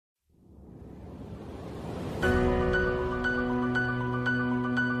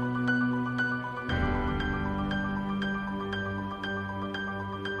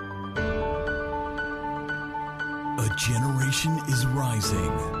generation is rising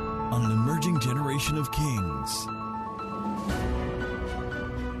on an emerging generation of kings.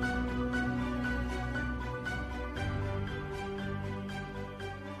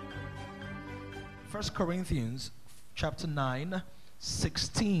 First Corinthians chapter 9,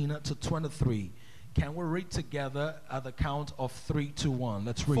 16 to 23. Can we read together at the count of 3, 2, 1?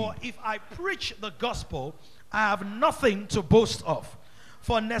 Let's read. For if I preach the gospel, I have nothing to boast of,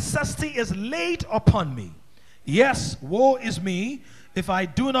 for necessity is laid upon me. Yes, woe is me if I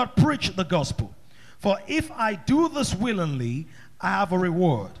do not preach the gospel. For if I do this willingly, I have a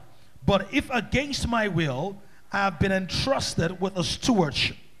reward. But if against my will, I have been entrusted with a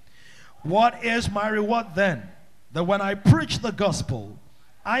stewardship. What is my reward then? That when I preach the gospel,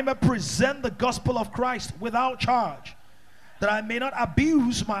 I may present the gospel of Christ without charge, that I may not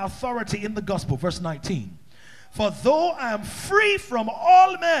abuse my authority in the gospel. Verse 19. For though I am free from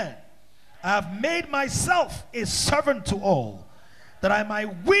all men, I have made myself a servant to all, that I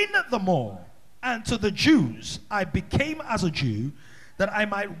might win the more. And to the Jews I became as a Jew, that I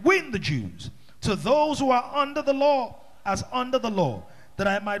might win the Jews. To those who are under the law, as under the law, that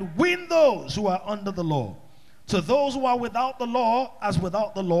I might win those who are under the law. To those who are without the law, as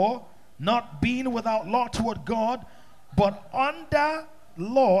without the law, not being without law toward God, but under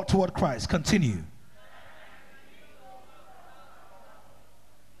law toward Christ. Continue.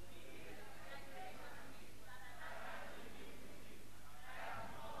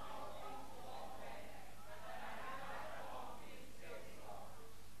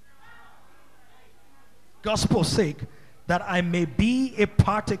 Gospel's sake, that I may be a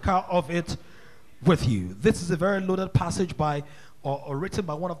partaker of it with you. This is a very loaded passage by or written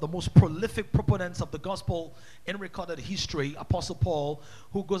by one of the most prolific proponents of the gospel in recorded history, Apostle Paul,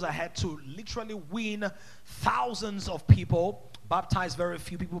 who goes ahead to literally win thousands of people, baptize very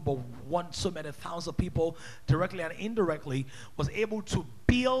few people, but won so many thousands of people directly and indirectly, was able to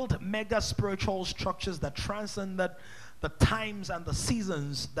build mega spiritual structures that transcended the times and the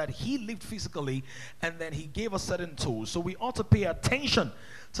seasons that he lived physically, and then he gave us certain tools. So we ought to pay attention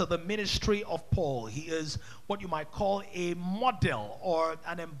to the ministry of Paul. He is what you might call a model or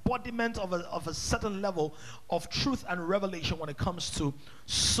an embodiment of a certain level of truth and revelation when it comes to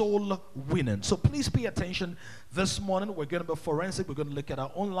soul winning. So please pay attention this morning. We're going to be forensic. We're going to look at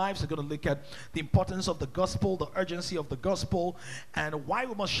our own lives. We're going to look at the importance of the gospel, the urgency of the gospel, and why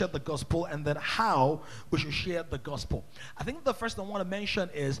we must share the gospel, and then how we should share the gospel. I think the first thing I want to mention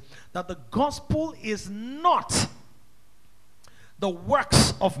is that the gospel is not the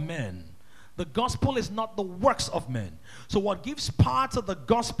works of men. The gospel is not the works of men. So what gives power to the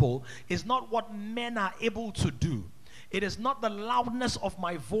gospel is not what men are able to do. It is not the loudness of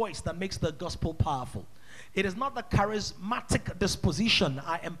my voice that makes the gospel powerful. It is not the charismatic disposition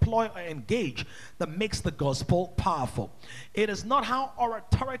I employ or engage that makes the gospel powerful. It is not how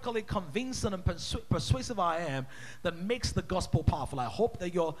oratorically convincing and persuasive I am that makes the gospel powerful. I hope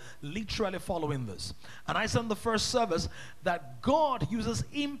that you're literally following this. And I said in the first service that God uses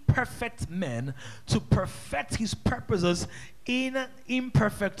imperfect men to perfect his purposes in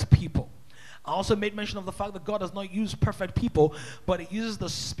imperfect people. I also made mention of the fact that God does not use perfect people, but he uses the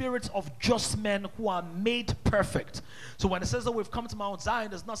spirits of just men who are made perfect. So when it says that we've come to Mount Zion,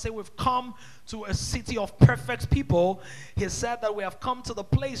 it does not say we've come to a city of perfect people. He said that we have come to the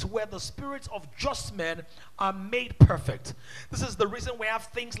place where the spirits of just men are made perfect. This is the reason we have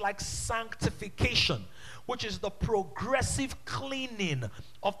things like sanctification, which is the progressive cleaning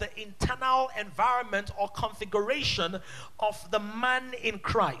of the internal environment or configuration of the man in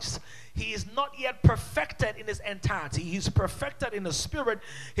Christ. He is not yet perfected in his entirety. He's perfected in the spirit.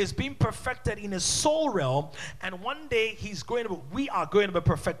 He's being perfected in his soul realm. And one day we are going to be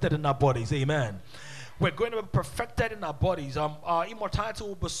perfected in our bodies. Amen. We're going to be perfected in our bodies. Our immortality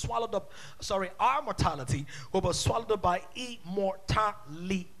will be swallowed up. Our mortality will be swallowed up by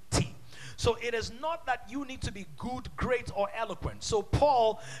immortality. So it is not that you need to be good, great, or eloquent. So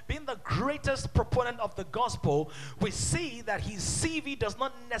Paul, being the greatest proponent of the gospel, we see that his CV does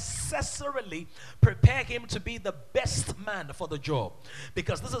not necessarily prepare him to be the best man for the job.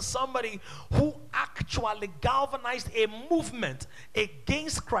 Because this is somebody who actually galvanized a movement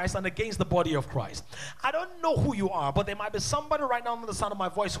against Christ and against the body of Christ. I don't know who you are, but there might be somebody right now under the sound of my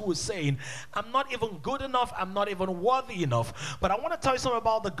voice who is saying, I'm not even good enough, I'm not even worthy enough. But I want to tell you something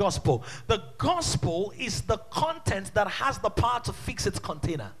about the gospel. The gospel is the content that has the power to fix its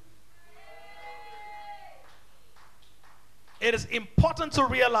container. It is important to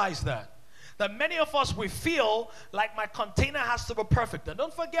realize that that many of us, we feel like my container has to be perfect. And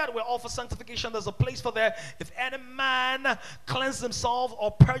don't forget, we're all for sanctification. There's a place for there. If any man cleanse himself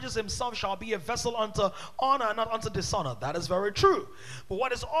or purges himself, shall be a vessel unto honor, not unto dishonor. That is very true. But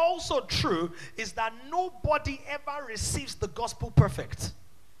what is also true is that nobody ever receives the gospel perfect.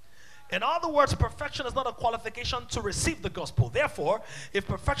 In other words, perfection is not a qualification to receive the gospel. Therefore, if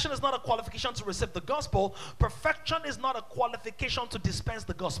perfection is not a qualification to receive the gospel, perfection is not a qualification to dispense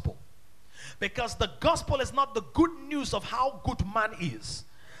the gospel. Because the gospel is not the good news of how good man is.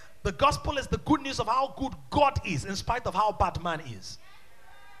 The gospel is the good news of how good God is, in spite of how bad man is.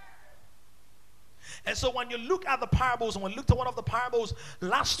 And so when you look at the parables, and we looked at one of the parables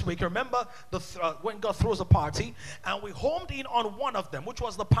last week, remember when God throws a party, and we homed in on one of them, which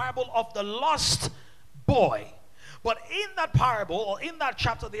was the parable of the lost boy. But in that parable, or in that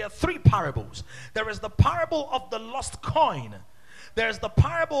chapter, there are three parables. There is the parable of the lost coin, there's the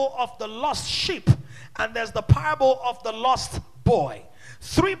parable of the lost sheep, and there's the parable of the lost boy.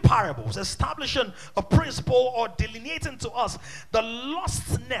 Three parables establishing a principle or delineating to us the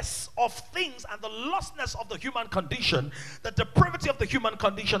lostness of things and the lostness of the human condition, the depravity of the human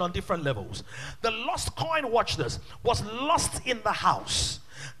condition on different levels. The lost coin, watch this, was lost in the house.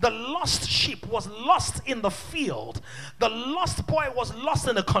 The lost sheep was lost in the field. The lost boy was lost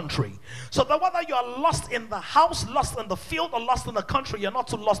in the country. So that whether you are lost in the house, lost in the field, or lost in the country, you're not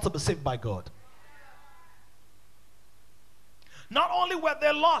too lost to be saved by God. Not only were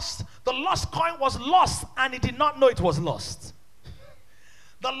they lost, the lost coin was lost and he did not know it was lost.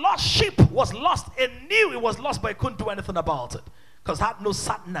 The lost sheep was lost and knew it was lost, but he couldn't do anything about it because it had no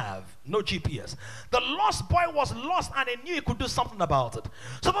sat nav, no GPS. The lost boy was lost and he knew he could do something about it.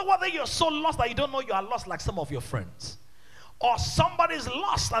 So that whether you're so lost that you don't know you are lost like some of your friends, or somebody's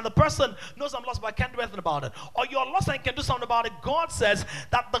lost and the person knows I'm lost but I can't do anything about it, or you're lost and you can do something about it, God says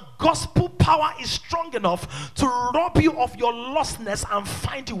that the gospel power is strong enough to rob you of your lostness and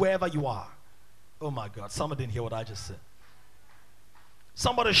find you wherever you are. Oh my God, somebody didn't hear what I just said.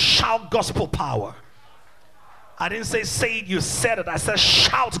 Somebody shout gospel power. I didn't say it, you said it. I said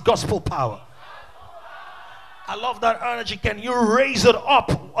shout gospel power. I love that energy. Can you raise it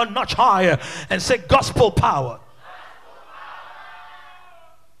up a notch higher and say gospel power?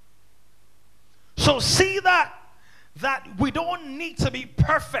 So see that we don't need to be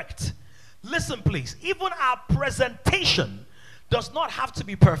perfect. Listen, please. Even our presentation does not have to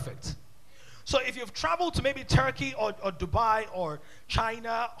be perfect. So if you've traveled to maybe Turkey or Dubai or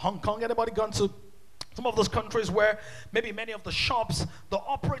China, Hong Kong, anybody gone to some of those countries where maybe many of the shops, the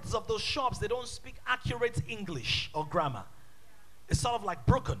operators of those shops, they don't speak accurate English or grammar. It's sort of like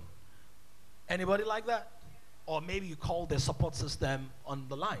broken. Anybody like that? Or maybe you call their support system on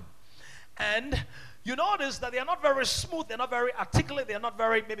the line. And you notice that they are not very smooth, they're not very articulate, they're not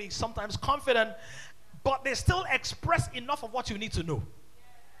very maybe sometimes confident, but they still express enough of what you need to know.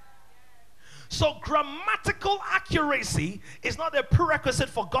 So grammatical accuracy is not a prerequisite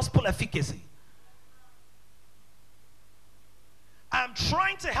for gospel efficacy. I'm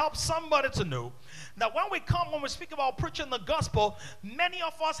trying to help somebody to know that when we speak about preaching the gospel, many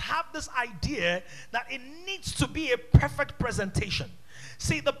of us have this idea that it needs to be a perfect presentation.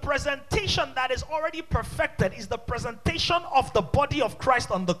 See, the presentation that is already perfected is the presentation of the body of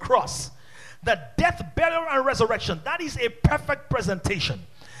Christ on the cross. The death, burial, and resurrection. That is a perfect presentation.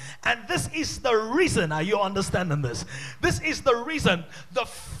 And this is the reason, are you understanding this? This is the reason the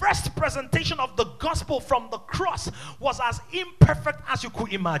first presentation of the gospel from the cross was as imperfect as you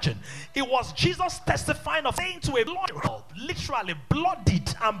could imagine. It was Jesus testifying of saying to a literally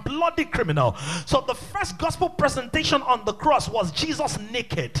bloodied and bloody criminal. So the first gospel presentation on the cross was Jesus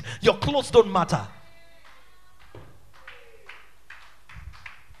naked. Your clothes don't matter.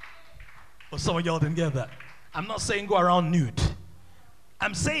 Well, some of y'all didn't get that. I'm not saying go around nude.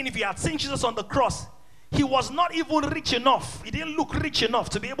 I'm saying if you had seen Jesus on the cross, he was not even rich enough. He didn't look rich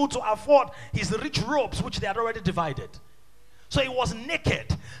enough to be able to afford his rich robes, which they had already divided. So he was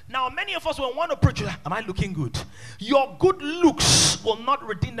naked. Now, many of us will want to preach, am I looking good? Your good looks will not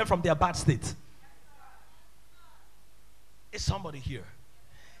redeem them from their bad state. Is somebody here?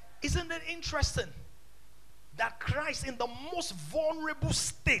 Isn't it interesting that Christ in the most vulnerable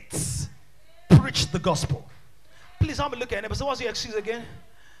states preached the gospel? Please help me look at your neighbor. Say, what's your excuse again?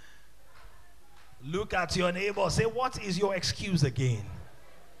 Look at your neighbor. Say, what is your excuse again?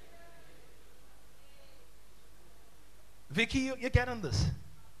 Vicky, you're getting this.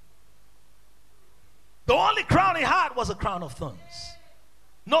 The only crown he had was a crown of thorns.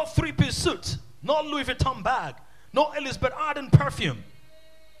 No three-piece suit. No Louis Vuitton bag. No Elizabeth Arden perfume.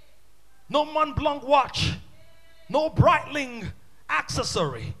 No Mont Blanc watch. No Breitling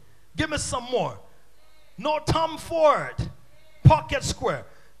accessory. Give me some more. No Tom Ford, pocket square.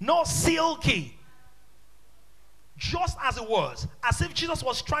 No silky. Just as it was. As if Jesus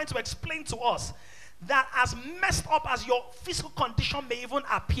was trying to explain to us that as messed up as your physical condition may even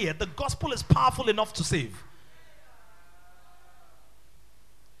appear, the gospel is powerful enough to save.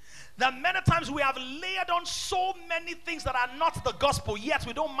 That many times we have layered on so many things that are not the gospel, yet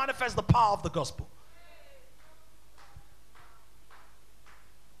we don't manifest the power of the gospel.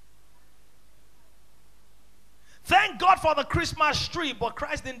 Thank God for the Christmas tree, but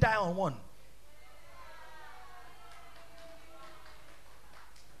Christ didn't die on one.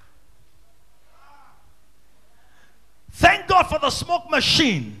 Thank God for the smoke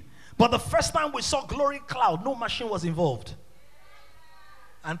machine, but the first time we saw glory cloud, no machine was involved.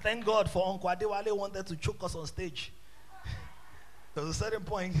 And thank God for Uncle Adewale wanted to choke us on stage. There was a certain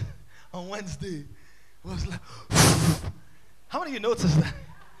point on Wednesday, it was like, how many of you noticed that?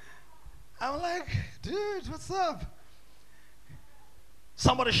 I'm like, dude, what's up?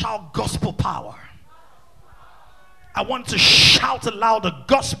 Somebody shout gospel power. I want to shout aloud the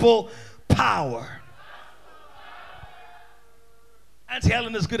gospel power. Auntie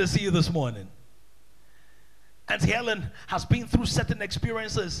Helen, it's good to see you this morning. Auntie Helen has been through certain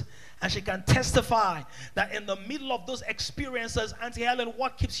experiences, and she can testify that in the middle of those experiences, Auntie Helen,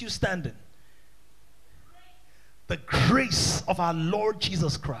 what keeps you standing? The grace of our Lord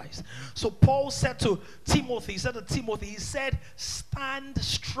Jesus Christ. So Paul said to Timothy, he said, stand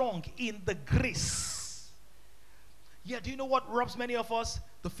strong in the grace. Yeah, do you know what robs many of us?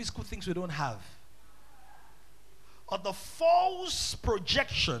 The physical things we don't have. Or the false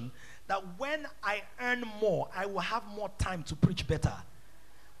projection that when I earn more, I will have more time to preach better.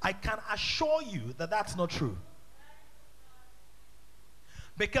 I can assure you that that's not true.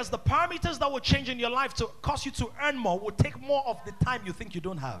 Because the parameters that will change in your life to cause you to earn more will take more of the time you think you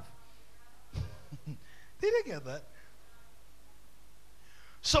don't have. Did you get that?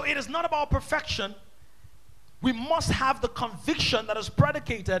 So it is not about perfection. We must have the conviction that is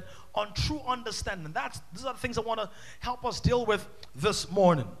predicated on true understanding. These are the things I want to help us deal with this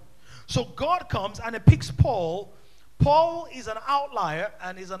morning. So God comes and he picks Paul. Paul is an outlier,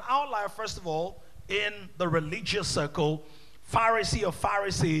 and he's an outlier, first of all, in the religious circle. Pharisee of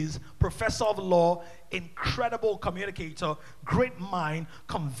Pharisees, professor of law, incredible communicator, great mind,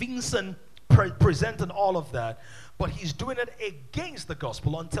 convincing, presenting all of that. But he's doing it against the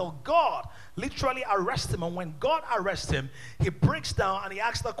gospel until God literally arrests him. And when God arrests him, he breaks down and he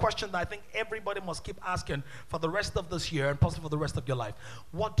asks the question that I think everybody must keep asking for the rest of this year and possibly for the rest of your life.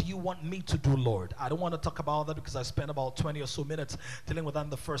 What do you want me to do, Lord? I don't want to talk about that because I spent about 20 or so minutes dealing with that in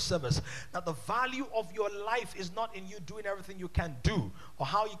the first service. That the value of your life is not in you doing everything you can do or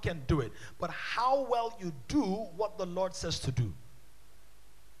how you can do it, but how well you do what the Lord says to do.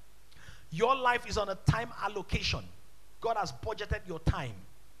 Your life is on a time allocation. God has budgeted your time.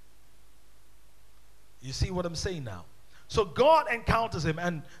 You see what I'm saying now? So God encounters him,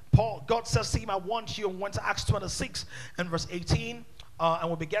 and God says to him, I want you, and went to Acts 26 and verse 18, and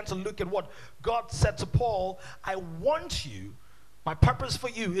we began to look at what God said to Paul. I want you, my purpose for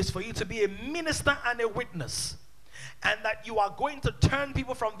you is for you to be a minister and a witness. And that you are going to turn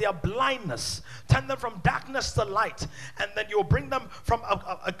people from their blindness, turn them from darkness to light, and then you'll bring them from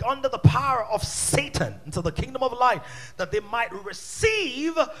under the power of Satan into the kingdom of light, that they might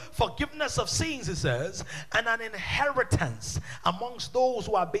receive forgiveness of sins, he says, and an inheritance amongst those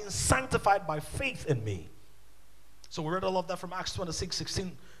who are being sanctified by faith in me. So we read all of that from Acts 26,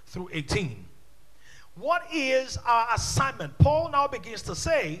 16 through 18. What is our assignment? Paul now begins to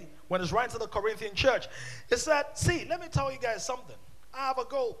say, when he's writing to the Corinthian church, he said, see, let me tell you guys something. I have a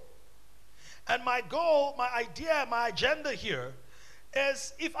goal. And my goal, my idea, my agenda here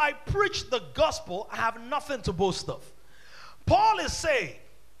is if I preach the gospel, I have nothing to boast of. Paul is saying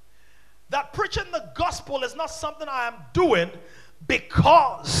that preaching the gospel is not something I am doing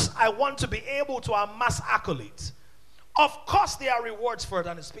because I want to be able to amass accolades. Of course, there are rewards for it,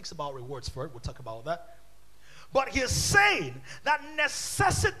 and it speaks about rewards for it. We'll talk about that. But he's saying that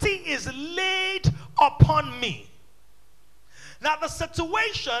necessity is laid upon me. Now the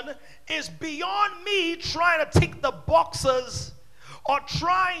situation is beyond me trying to tick the boxes or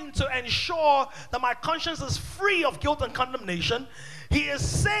trying to ensure that my conscience is free of guilt and condemnation. He is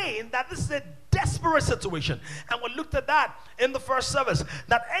saying that this is a desperate situation. And we looked at that in the first service.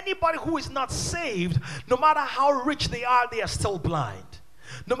 That anybody who is not saved, no matter how rich they are still blind.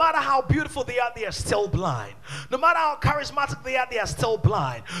 No matter how beautiful they are still blind. No matter how charismatic they are still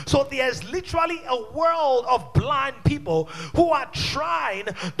blind. So there's literally a world of blind people who are trying.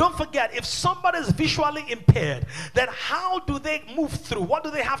 Don't forget, if somebody is visually impaired, then how do they move through? What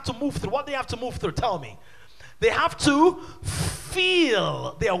do they have to move through? What do they have to move through? Tell me. They have to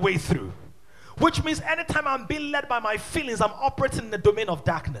feel their way through. Which means anytime I'm being led by my feelings, I'm operating in the domain of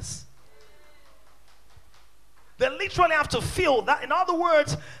darkness. They literally have to feel that. In other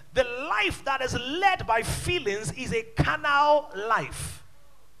words, the life that is led by feelings is a carnal life.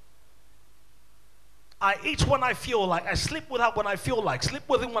 I eat when I feel like, I sleep without when I feel like, sleep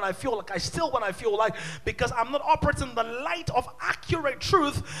with him when I feel like, I steal when I feel like, because I'm not operating in the light of accurate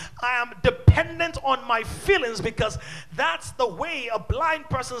truth. I am dependent on my feelings, because that's the way a blind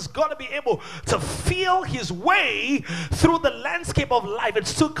person's got to be able to feel his way through the landscape of life.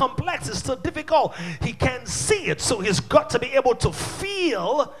 It's too complex, it's too difficult. He can't see it, so he's got to be able to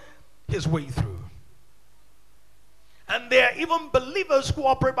feel his way through. And there are even believers who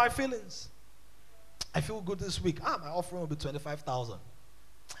operate by feelings. I feel good this week. My offering will be 25,000.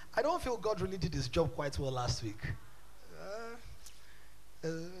 I don't feel God really did his job quite well last week.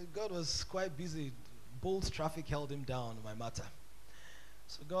 God was quite busy. Bolt traffic held him down on my matter.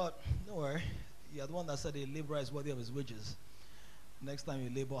 So God, don't worry. You're the one that said a laborer is worthy of his wages. Next time you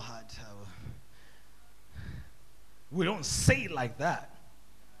labor hard, we don't say it like that.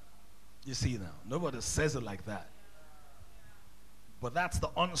 You see now, nobody says it like that. But that's the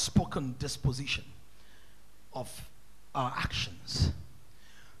unspoken disposition of our actions.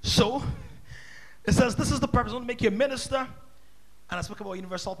 So it says this is the purpose. I want to make you a minister, and I spoke about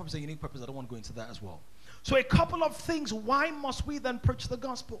universal purpose and unique purpose. I don't want to go into that as well. So a couple of things. Why must we then preach the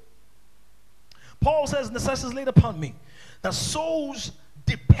gospel? Paul says, necessity is laid upon me, that souls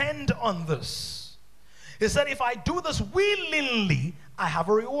depend on this. He said, if I do this willingly, I have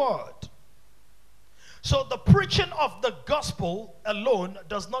a reward. So the preaching of the gospel alone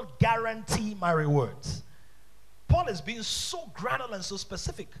does not guarantee my rewards. Paul is being so granular and so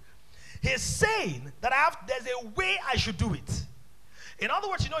specific. He's saying that there's a way I should do it. In other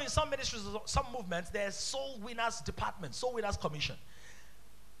words, in some ministries, some movements, there's soul winners department, soul winners commission.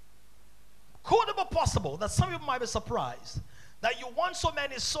 Could it be possible that some people might be surprised that you want so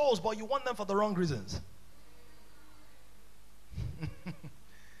many souls, but you want them for the wrong reasons?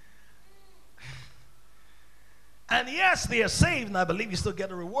 And yes, they are saved, and I believe you still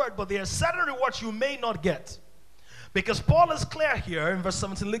get a reward, but there are certain rewards you may not get. Because Paul is clear here in verse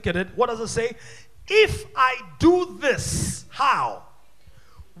 17, look at it. What does it say? If I do this, how?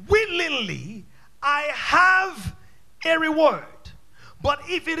 Willingly, I have a reward. But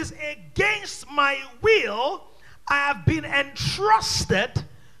if it is against my will, I have been entrusted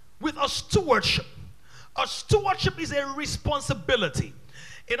with a stewardship. A stewardship is a responsibility.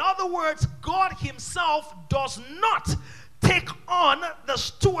 In other words, God himself does not take on the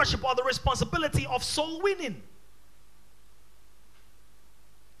stewardship or the responsibility of soul winning.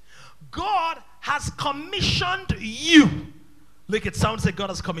 God has commissioned you. Look, it sounds like God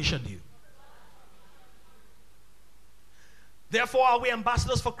has commissioned you. Therefore are we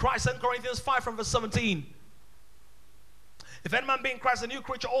ambassadors for Christ. 2 Corinthians 5 from verse 17. If any man be in Christ, a new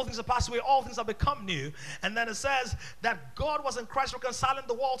creature, all things are passed away, all things have become new. And then it says that God was in Christ reconciling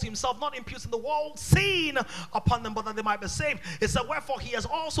the world to himself, not imputing the world sin upon them, but that they might be saved. It said, wherefore he has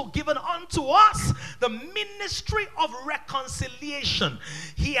also given unto us the ministry of reconciliation.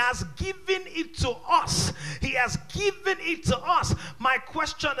 He has given it to us. He has given it to us. My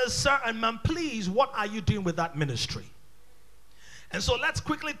question is, sir and ma'am, please, what are you doing with that ministry? And so let's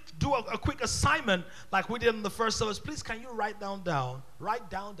quickly do a quick assignment like we did in the first service. Please, can you write down.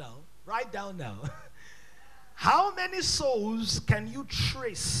 How many souls can you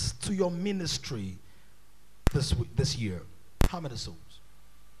trace to your ministry this year? How many souls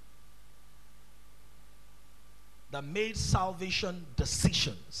that made salvation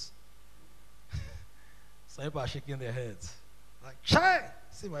decisions? Some people are shaking their heads. Like, chai,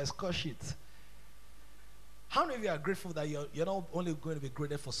 see my score sheet. How many of you are grateful that you're not only going to be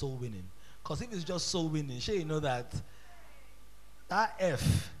graded for soul winning? Because if it's just soul winning, sure you know that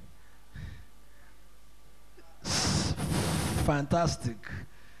F, fantastic.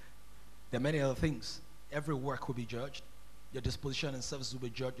 There are many other things. Every work will be judged. Your disposition and service will be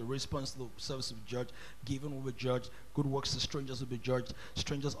judged. Your response to service will be judged. Giving will be judged. Good works to strangers will be judged.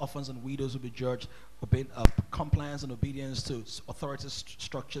 Strangers, orphans, and widows will be judged. Compliance and obedience to authority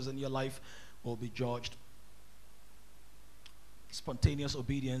structures in your life will be judged. Spontaneous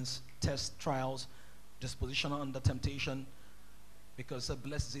obedience, test, trials, disposition under temptation, because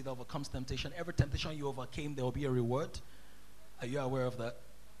blessed is he that overcomes temptation. Every temptation you overcame, there will be a reward. Are you aware of that?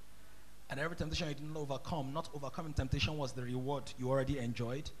 And every temptation you didn't overcome, not overcoming temptation was the reward you already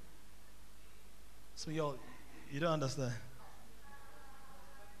enjoyed. So you don't understand.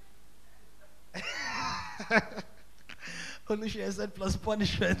 Only she has said plus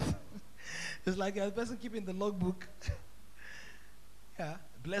punishment. It's like a person keeping the logbook. Yeah.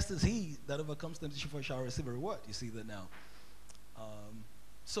 Blessed is he that overcomes temptation, for shall receive a reward. You see that now.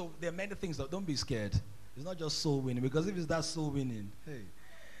 So there are many things, don't be scared. It's not just soul winning, because if it's that soul winning, hey.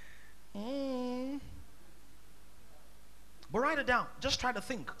 But write it down. Just try to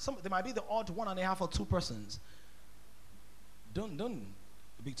think. There might be the odd 1.5 or 2 persons. Don't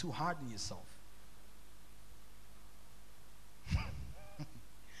be too hard on yourself.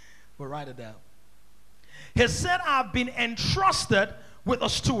 But write it down. He said, I've been entrusted with a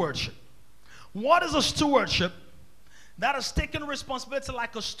stewardship. What is a stewardship? That is taking responsibility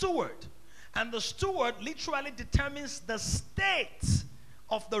like a steward. And the steward literally determines the state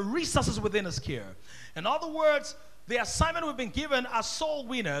of the resources within his care. In other words, the assignment we've been given as soul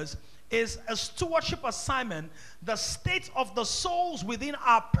winners is a stewardship assignment. The state of the souls within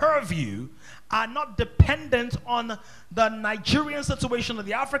our purview are not dependent on the Nigerian situation, or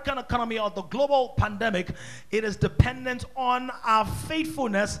the African economy, or the global pandemic. It is dependent on our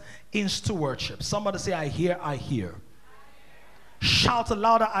faithfulness in stewardship. Somebody say, I hear, I hear. Shout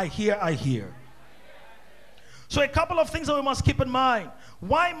louder, I hear, I hear. So a couple of things that we must keep in mind.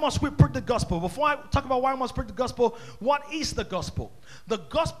 Why must we preach the gospel? Before I talk about why we must preach the gospel, what is the gospel? The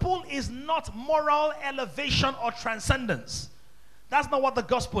gospel is not moral elevation or transcendence. That's not what the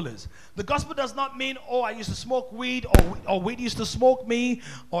gospel is. The gospel does not mean, oh, I used to smoke weed, or weed used to smoke me,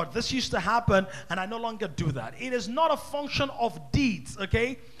 or this used to happen, and I no longer do that. It is not a function of deeds,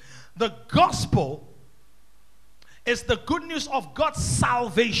 okay? The gospel is the good news of God's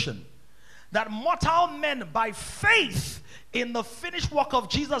salvation. That mortal men, by faith in the finished work of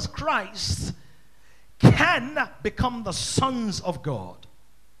Jesus Christ, can become the sons of God.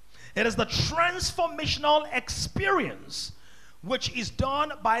 It is the transformational experience which is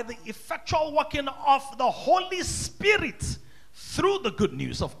done by the effectual working of the Holy Spirit through the good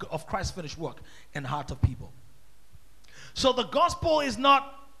news of Christ's finished work in the heart of people. So the gospel is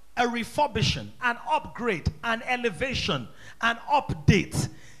not a refurbishing, an upgrade, an elevation, an update.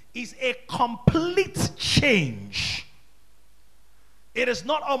 Is a complete change. It is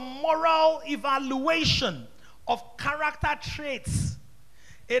not a moral evaluation of character traits.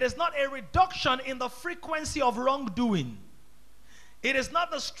 It is not a reduction in the frequency of wrongdoing. It is not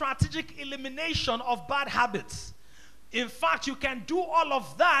the strategic elimination of bad habits. In fact, you can do all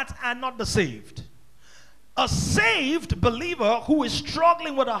of that and not be saved. A saved believer who is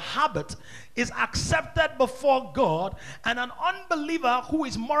struggling with a habit is accepted before God, and an unbeliever who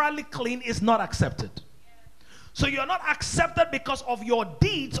is morally clean is not accepted. So you're not accepted because of your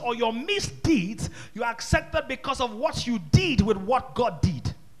deeds or your misdeeds. You are accepted because of what you did with what God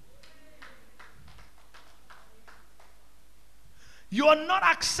did. You are not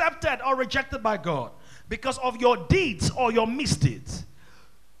accepted or rejected by God because of your deeds or your misdeeds.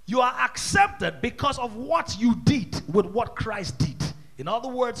 You are accepted because of what you did with what Christ did. In other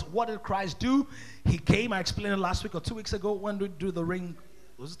words, what did Christ do? He came, I explained it last week or 2 weeks ago when we do the ring.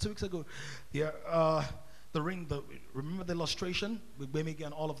 Was it 2 weeks ago? Yeah, the ring, remember the illustration with Bemig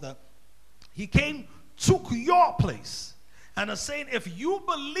and all of that? He came, took your place, and is saying, if you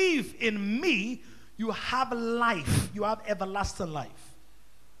believe in me, you have life. You have everlasting life.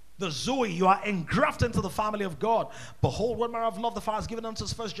 The Zoe, you are engrafted into the family of God. Behold, what manner of love the Father has given unto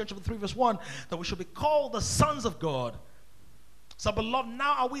us, 1 John 3 verse 1, that we should be called the sons of God. So, beloved,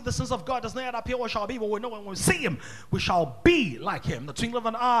 now are we the sons of God. Does not yet appear what shall be, but we know when we see him, we shall be like him, the twinkling of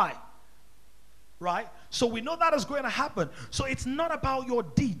an eye. Right? So we know that is going to happen. So it's not about your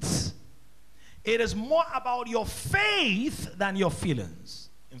deeds. It is more about your faith than your feelings.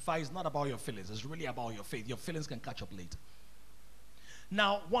 In fact, it's not about your feelings. It's really about your faith. Your feelings can catch up later.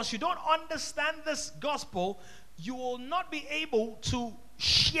 Now, once you don't understand this gospel, you will not be able to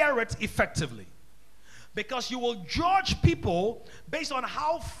share it effectively. Because you will judge people based on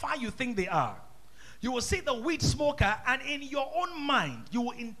how far you think they are. You will see the weed smoker, and in your own mind, you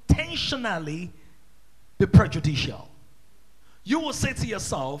will intentionally be prejudicial. You will say to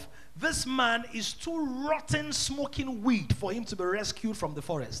yourself, this man is too rotten smoking weed for him to be rescued from the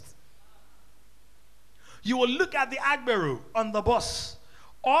forest. You will look at the Agberu on the bus,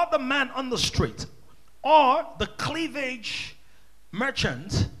 or the man on the street, or the cleavage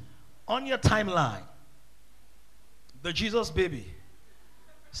merchant on your timeline. The Jesus baby,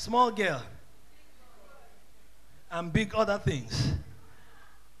 small girl, and big other things.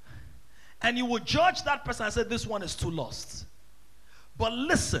 And you will judge that person and say, this one is too lost. But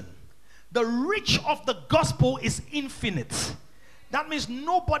listen, the reach of the gospel is infinite. That means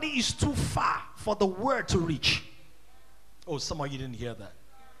nobody is too far for the word to reach. Oh, some of you didn't hear that.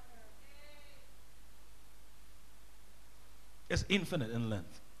 It's infinite in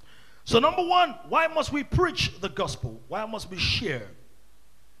length. So number one, why must we preach the gospel? Why must we share?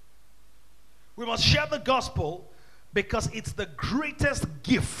 We must share the gospel because it's the greatest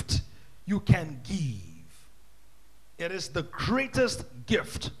gift you can give. It is the greatest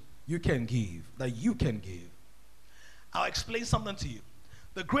gift you can give, that you can give. I'll explain something to you.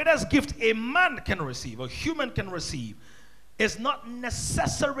 The greatest gift a man can receive, a human can receive, is not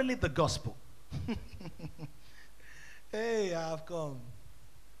necessarily the gospel. Hey, I've come.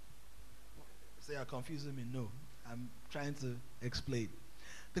 Say you're confusing me. No, I'm trying to explain.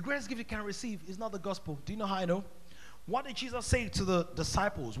 The greatest gift you can receive is not the gospel. Do you know how I know? What did Jesus say to the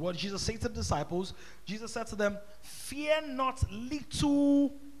disciples? What did Jesus say to the disciples? Jesus said to them, "Fear not,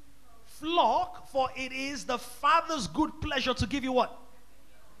 little flock, for it is the Father's good pleasure to give you" what?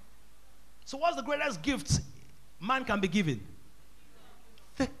 So what's the greatest gift man can be given?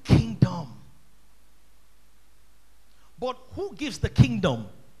 The kingdom. But who gives the kingdom?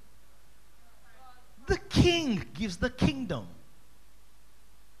 The king gives the kingdom.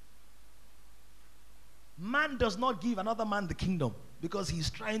 Man does not give another man the kingdom because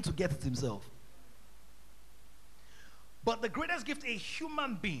he's trying to get it himself. But the greatest gift a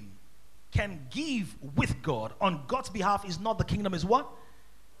human being can give with God on God's behalf is not the kingdom, is what?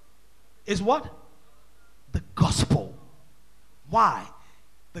 Is what? The gospel. Why?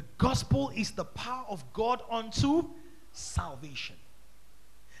 The gospel is the power of God unto salvation.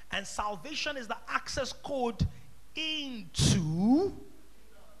 And salvation is the access code into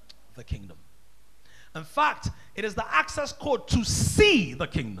the kingdom. In fact, it is the access code to see the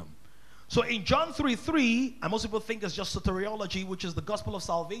kingdom. So in John 3:3, and most people think it's just soteriology, which is the gospel of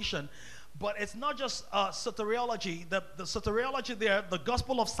salvation. But it's not just soteriology. The soteriology there, the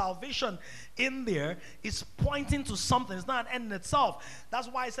gospel of salvation in there, is pointing to something. It's not an end in itself. That's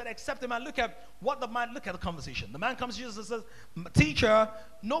why I said, accept him. And look at what the man, look at the conversation. The man comes to Jesus and says, "Teacher,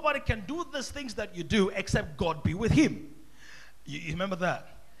 nobody can do these things that you do except God be with him." You remember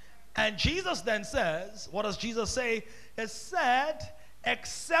that? And Jesus then says, what does Jesus say? He said,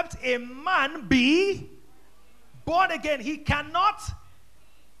 except a man be born again, he cannot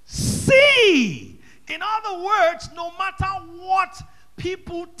see. In other words, no matter what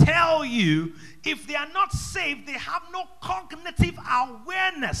people tell you, if they are not saved, they have no cognitive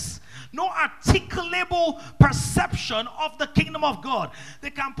awareness, no articulable perception of the kingdom of God. They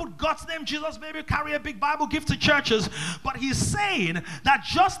can put God's name, Jesus, maybe carry a big Bible, give to churches, but he's saying that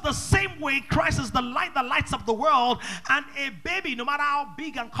just the same way Christ is the light that lights up the world, and a baby, no matter how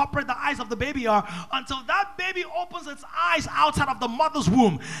big and corporate the eyes of the baby are, until that baby opens its eyes outside of the mother's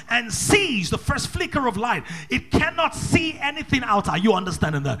womb and sees the first flicker of light, it cannot see anything outside. You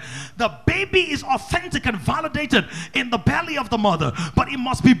understanding that? The baby is authentic and validated in the belly of the mother, but it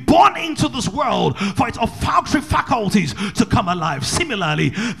must be born into this world for its olfactory faculties to come alive. Similarly,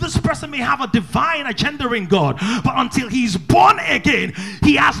 this person may have a divine agenda in God, but until he's born again,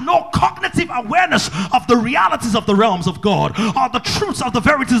 he has no cognitive awareness of the realities of the realms of God or the truths of the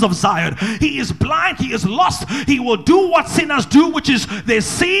verities of Zion. He is blind, he is lost, he will do what sinners do, which is they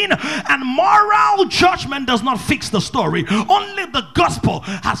sin, and moral judgment does not fix the story. Only the gospel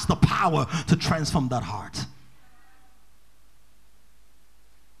has the power to transform that heart.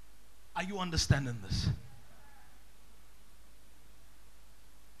 Are you understanding this?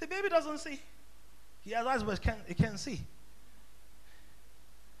 The baby doesn't see. He has eyes, but he can't see.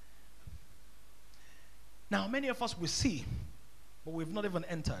 Now, many of us will see, but we've not even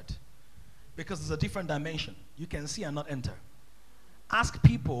entered, because it's a different dimension. You can see and not enter. Ask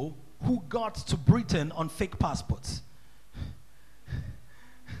people who got to Britain on fake passports,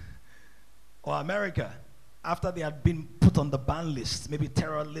 or America, after they had been put on the ban list, maybe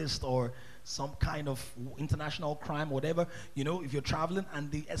terror list or some kind of international crime, whatever. You know, if you're traveling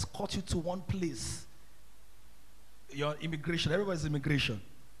and they escort you to one place, your immigration, everybody's immigration.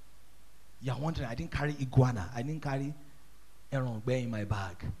 You're wondering, I didn't carry iguana, I didn't carry Aaron Bear in my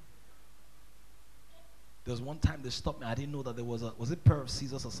bag. There was one time they stopped me. I didn't know that there was was it pair of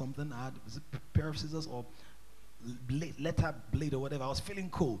scissors or something? Was it pair of scissors or letter blade or whatever? I was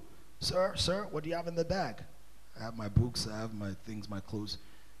feeling cool. Sir, what do you have in the bag? I have my books, I have my things, my clothes.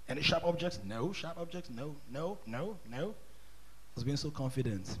 Any sharp objects? No. Sharp objects? No. I was being so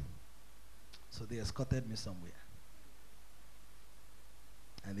confident. So they escorted me somewhere.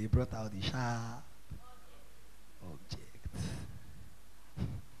 And they brought out the sharp object.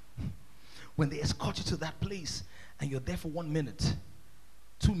 When they escort you to that place and you're there for 1 minute,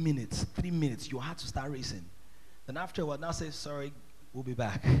 2 minutes, 3 minutes, your heart to start racing. Then after a while, now say, sorry, we'll be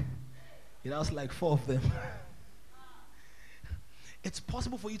back. You know, it's like 4 of them. It's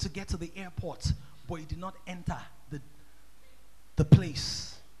possible for you to get to the airport, but you did not enter the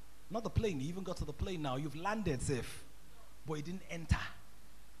place. Not the plane. You even got to the plane now. You've landed safe, but you didn't enter.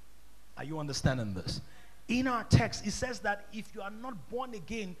 Are you understanding this? In our text, it says that if you are not born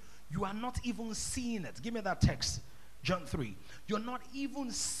again, you are not even seeing it. Give me that text, John 3. You're not even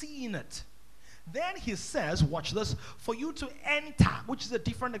seeing it. Then he says, watch this, for you to enter, which is a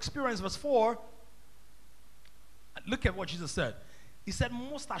different experience. Verse 4, look at what Jesus said. He said,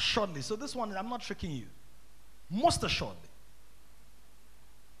 most assuredly. So this one, I'm not tricking you. Most assuredly.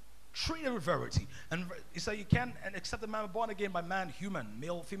 Treat it with verity. And he said, you can't accept a man born again by man, human,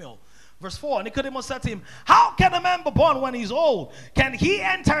 male, female. Verse 4, Nicodemus said to him, how can a man be born when he's old? Can he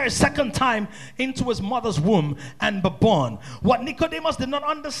enter a second time into his mother's womb and be born? What Nicodemus did not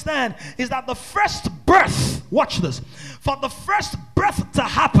understand is that the first birth, watch this, for the first birth to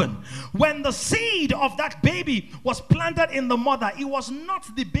happen, when the seed of that baby was planted in the mother, it was not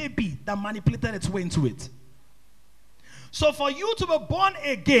the baby that manipulated its way into it. So for you to be born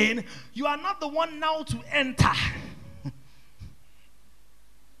again, you are not the one now to enter.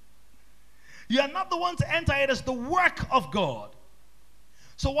 You are not the one to enter. It is the work of God.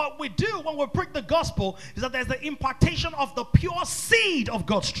 So what we do when we preach the gospel is that there's the impartation of the pure seed of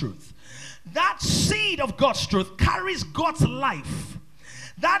God's truth. That seed of God's truth carries God's life.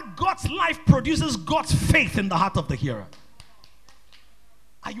 That God's life produces God's faith in the heart of the hearer.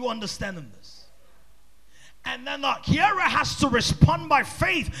 Are you understanding this? And then the hearer has to respond by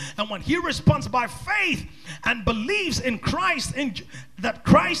faith. And when he responds by faith and believes in Christ, that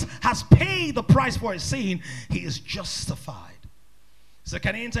Christ has paid the price for his sin, he is justified. So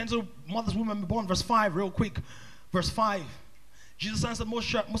can he enter into mother's womb and be born? Verse 5, real quick. Verse 5. Jesus answered,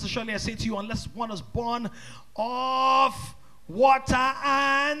 most assuredly I say to you, unless one is born of water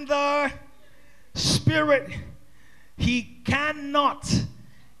and the Spirit, he cannot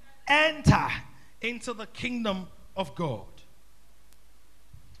enter into the kingdom of God.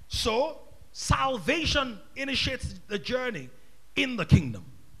 So, salvation initiates the journey in the kingdom.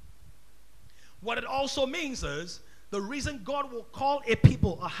 What it also means is, the reason God will call a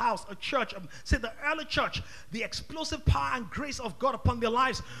people, a house, a church, say the early church, the explosive power and grace of God upon their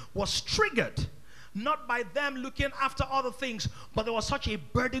lives was triggered not by them looking after other things, but there was such a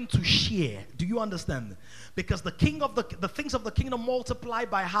burden to share. Do you understand? Because the things of the kingdom multiply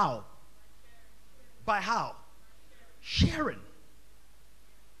by how? By how? Sharing.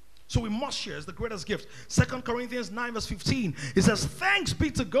 So we must share. It's the greatest gift. 2 Corinthians 9 verse 15. It says, thanks be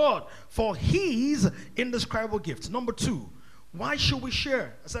to God for his indescribable gifts. Number 2, why should we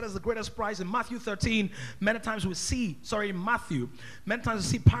share? I said it's the greatest prize. In Matthew 13, many times we see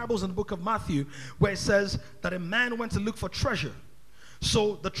parables in the book of Matthew where it says that a man went to look for treasure.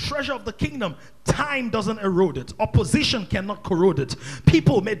 So the treasure of the kingdom, time doesn't erode it. Opposition cannot corrode it.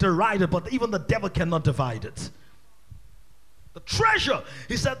 People may deride it, but even the devil cannot divide it. The treasure,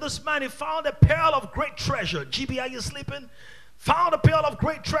 he said, this man, he found a pearl of great treasure. GB, are you sleeping? Found a pearl of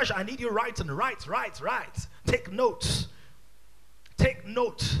great treasure. I need you writing. Write. Take notes. Take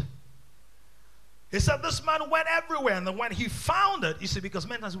note. He said this man went everywhere, and then when he found it, you see, because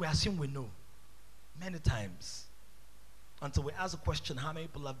many times we assume we know. Many times. Until we ask the question, how many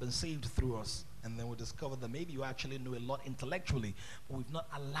people have been saved through us? And then we discover that maybe you actually know a lot intellectually, but we've not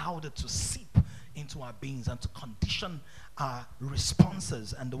allowed it to seep into our beings and to condition our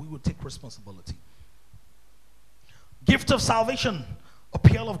responses, and that we would take responsibility. Gift of salvation, a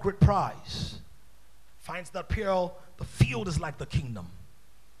pearl of great price. Finds that pearl, the field is like the kingdom.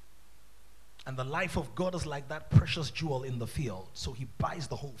 And the life of God is like that precious jewel in the field. So he buys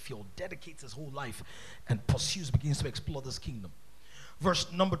the whole field, dedicates his whole life, and begins to explore this kingdom.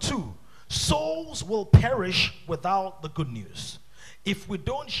 Verse number 2, souls will perish without the good news. If we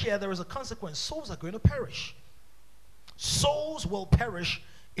don't share, there is a consequence. Souls are going to perish. Souls will perish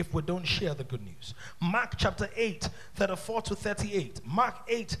if we don't share the good news. Mark chapter 8, 34 to 38. Mark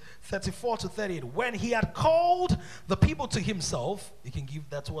 8, 34 to 38. When he had called the people to himself, you can give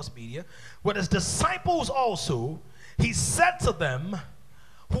that to us, media, with his disciples also, he said to them,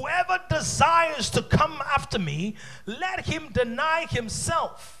 whoever desires to come after me, let him deny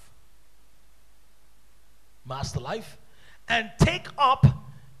himself, master life, and take up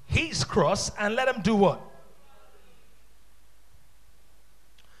his cross, and let him do what?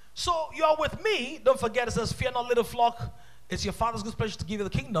 So you are with me. Don't forget, it says, fear not, little flock. it's your Father's good pleasure to give you the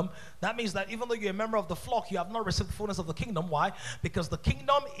kingdom, that means that even though you're a member of the flock, you have not received the fullness of the kingdom. Why? Because the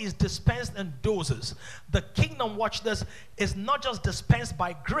kingdom is dispensed in doses. The kingdom, watch this, is not just dispensed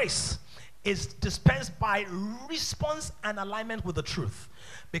by grace, it's dispensed by response and alignment with the truth.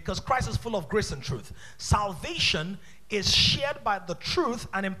 Because Christ is full of grace and truth. Salvation is shared by the truth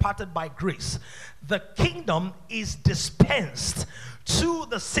and imparted by grace. The kingdom is dispensed to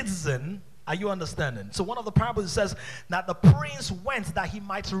the citizen. Are you understanding? So one of the parables says that the prince went that he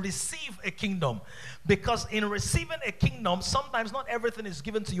might receive a kingdom. Because in receiving a kingdom, sometimes not everything is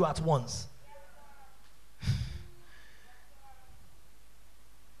given to you at once.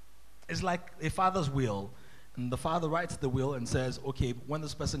 It's like a father's will. And the father writes the will and says, okay, when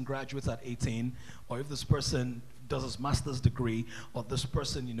this person graduates at 18, or if this person does his master's degree, or this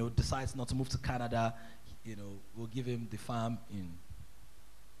person, decides not to move to Canada, we'll give him the farm in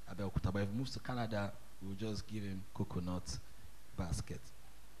Abeokuta. But if he moves to Canada, we'll just give him coconut basket.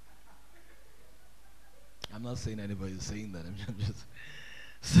 I'm not saying anybody's saying that. I'm just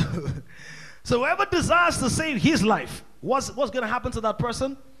so whoever desires to save his life, what's going to happen to that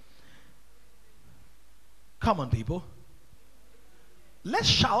person? Come on, people. Let's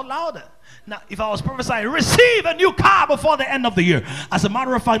shout louder. Now, if I was prophesying, receive a new car before the end of the year. As a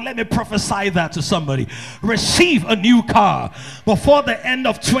matter of fact, let me prophesy that to somebody. Receive a new car before the end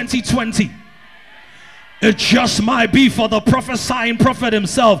of 2020. It just might be for the prophesying prophet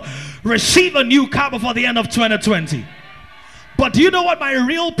himself. Receive a new car before the end of 2020. But do you know what my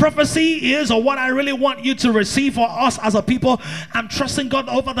real prophecy is, or what I really want you to receive for us as a people? I'm trusting God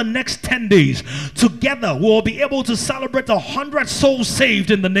over the next 10 days. Together, we'll be able to celebrate 100 souls saved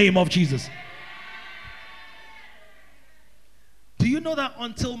in the name of Jesus. Do you know that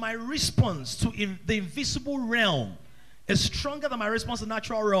until my response to the invisible realm is stronger than my response to the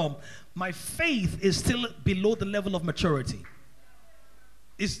natural realm, my faith is still below the level of maturity?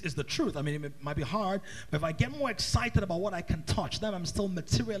 Is the truth. I mean, it might be hard, but if I get more excited about what I can touch, then I'm still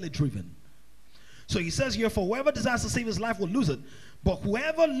materially driven. So he says here, for whoever desires to save his life will lose it, but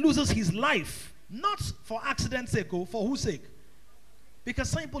whoever loses his life, not for accident's sake, or for whose sake? Because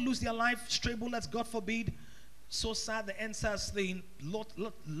some people lose their life, stray bullets, God forbid. So sad, the NSAS thing,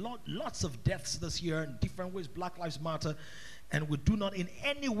 lots of deaths this year in different ways, Black Lives Matter, and we do not in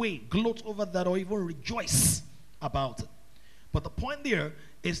any way gloat over that or even rejoice about it. But the point there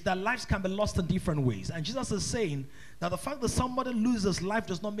is that lives can be lost in different ways. And Jesus is saying that the fact that somebody loses life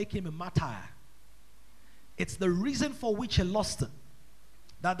does not make him a martyr. It's the reason for which he lost it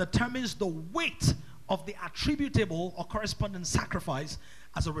that determines the weight of the attributable or corresponding sacrifice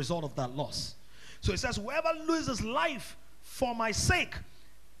as a result of that loss. So it says, whoever loses life for my sake,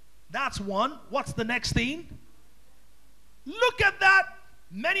 that's one. What's the next thing? Look at that.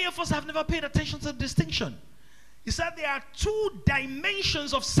 Many of us have never paid attention to the distinction. He said there are two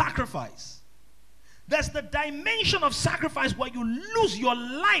dimensions of sacrifice. There's the dimension of sacrifice where you lose your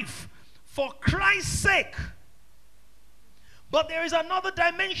life for Christ's sake. But there is another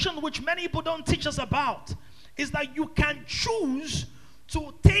dimension which many people don't teach us about, is that you can choose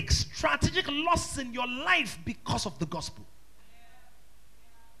to take strategic losses in your life because of the gospel.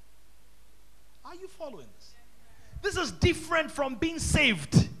 Are you following this? This is different from being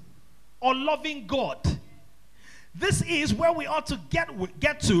saved or loving God. This is where we ought to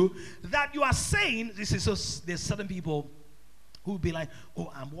get to, that you are saying, this is so, there's certain people who will be like, oh,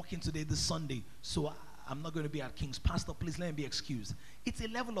 I'm working today this Sunday, so I'm not going to be at King's. Pastor, please let me be excused. It's a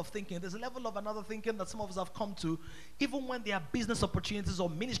level of thinking. There's a level of another thinking that some of us have come to, even when there are business opportunities or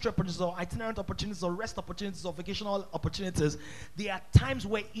ministry opportunities or itinerant opportunities or rest opportunities or vacational opportunities, there are times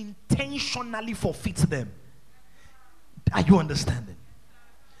where intentionally forfeit them. Are you understanding?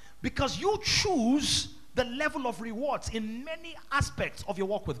 Because you choose the level of rewards in many aspects of your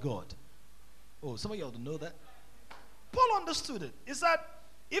walk with God. Oh, some of you ought to know that. Paul understood it. He said,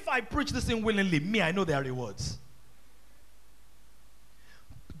 if I preach this thing willingly, me, I know there are rewards.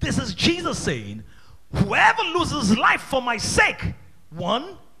 This is Jesus saying, whoever loses life for my sake,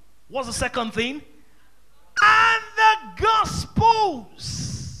 one, what's the second thing? And the Gospels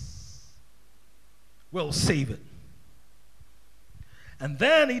will save it. And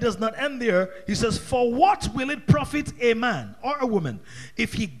then he does not end there. He says, for what will it profit a man or a woman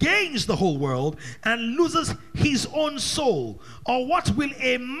if he gains the whole world and loses his own soul? Or what will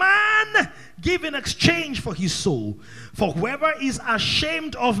a man give in exchange for his soul? For whoever is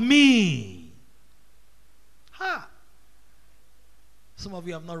ashamed of me. Ha! Some of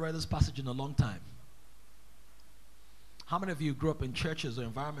you have not read this passage in a long time. How many of you grew up in churches or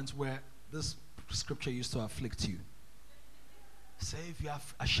environments where this scripture used to afflict you? Say, if you are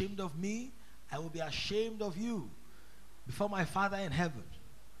ashamed of me, I will be ashamed of you. before my Father in heaven.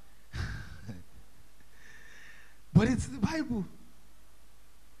 But it's the Bible.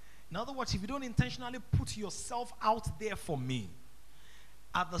 In other words, if you don't intentionally put yourself out there for me,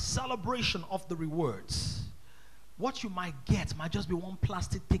 at the celebration of the rewards, what you might get might just be one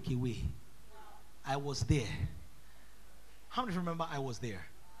plastic takeaway. I was there. How many remember I was there?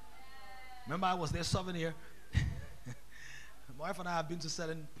 Remember I was there souvenir? My wife and I have been to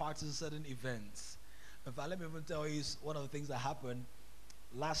certain parties, certain events. In fact, let me even tell you one of the things that happened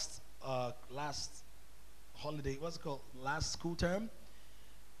last holiday, what's it called? Last school term?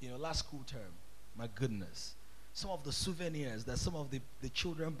 Last school term. My goodness. Some of the souvenirs that some of the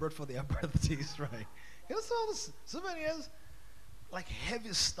children brought for their birthdays, right? Some of the souvenirs, like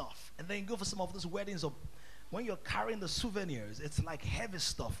heavy stuff. And then you go for some of those weddings, or when you're carrying the souvenirs, it's like heavy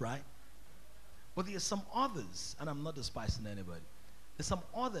stuff, right? But there's some others, and I'm not despising anybody. There's some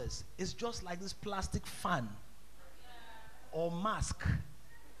others, it's just like this plastic fan or mask.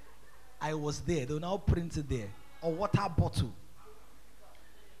 I was there. They'll now print it there. Or water bottle.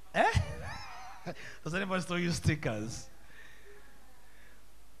 Eh? Does anybody still use stickers?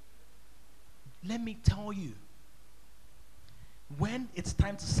 Let me tell you, when it's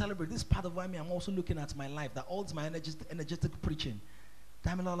time to celebrate, this part of why I'm also looking at my life, that all my energetic preaching.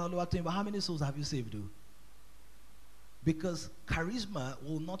 But how many souls have you saved, though? Because charisma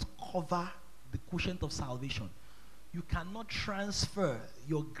will not cover the quotient of salvation. You cannot transfer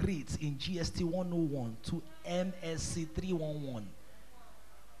your grades in GST 101 to MSc 311.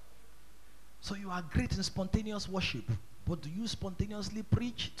 So you are great in spontaneous worship, but do you spontaneously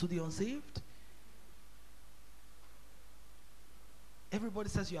preach to the unsaved? Everybody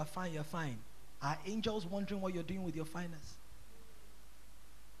says you are fine, you're fine. Are angels wondering what you're doing with your finest?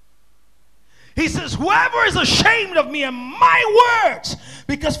 He says, whoever is ashamed of me and my words,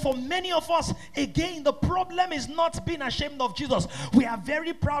 because for many of us, again, the problem is not being ashamed of Jesus. We are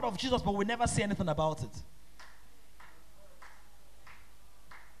very proud of Jesus, but we never say anything about it.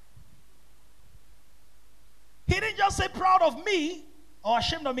 He didn't just say proud of me or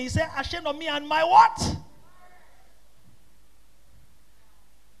ashamed of me. He said ashamed of me and my what?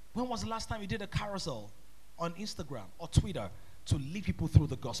 When was the last time you did a carousel on Instagram or Twitter to lead people through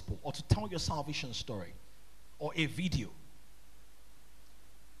the gospel, or to tell your salvation story, or a video?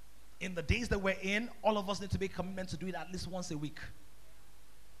 In the days that we're in, all of us need to make a commitment to do it at least once a week.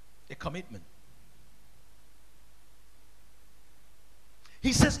 A commitment.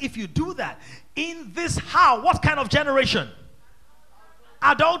 He says, if you do that, in this how? What kind of generation?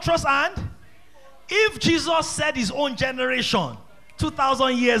 Adulterous and? If Jesus said his own generation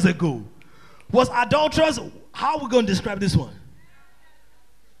 2,000 years ago was adulterous, how are we going to describe this one?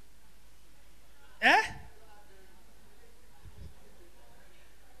 Eh?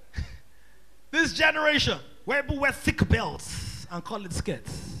 This generation, where people wear thick belts and call it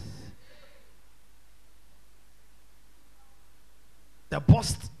skirts. The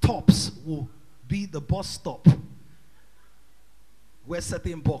bus tops will be the bus stop where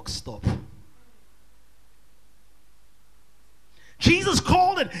certain box stop. Jesus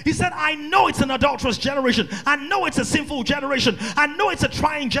called it. He said, I know it's an adulterous generation. I know it's a sinful generation. I know it's a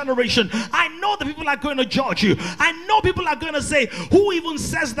trying generation. I know that people are going to judge you. I know people are going to say, who even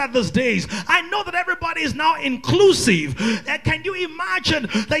says that these days? I know that everybody is now inclusive. Can you imagine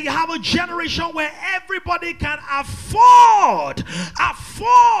that you have a generation where everybody can afford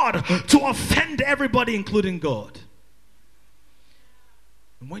to offend everybody, including God?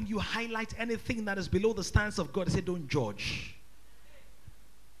 When you highlight anything that is below the stance of God, they say, don't judge.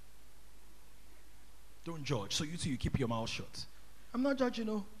 Don't judge. So you keep your mouth shut. I'm not judging,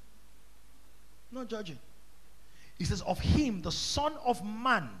 no. I'm not judging. He says, of him, the Son of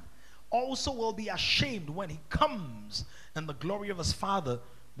Man also will be ashamed when he comes in the glory of his Father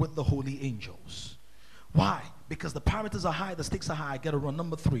with the holy angels. Why? Because the parameters are high, the stakes are high. I got to run.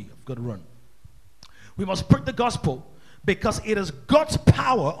 Number 3, I've got to run. We must preach the gospel because it is God's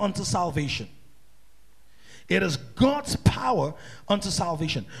power unto salvation. It is God's power unto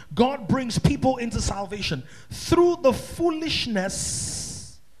salvation. God brings people into salvation through the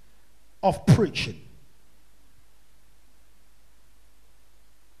foolishness of preaching.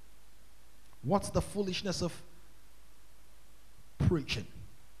 What's the foolishness of preaching?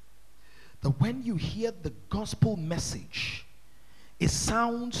 That when you hear the gospel message, it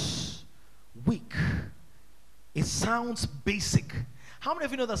sounds weak. It sounds basic. How many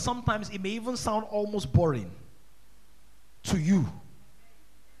of you know that sometimes it may even sound almost boring to you?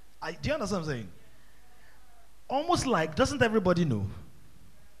 Do you understand what I'm saying? Almost like, doesn't everybody know?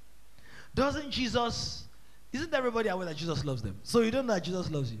 Isn't everybody aware that Jesus loves them? So you don't know that Jesus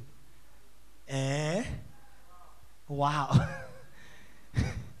loves you? Wow.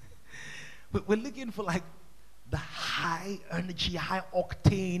 We're looking for like the high energy, high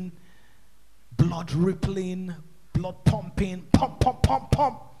octane, blood rippling, blood pumping, pump, pump, pump,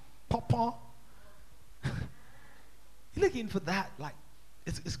 pump, pump, pump. You're looking for that, like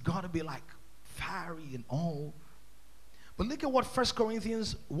it's gonna be like fiery and all. But look at what 1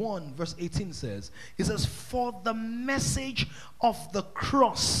 Corinthians 1 verse 18 says. It says, for the message of the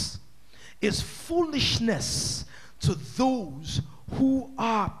cross is foolishness to those who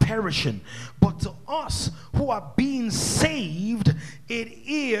are perishing, but to us who are being saved, it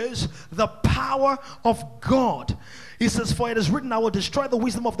is the power of God. He says, for it is written, I will destroy the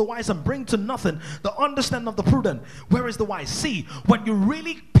wisdom of the wise and bring to nothing the understanding of the prudent. Where is the wise? See, when you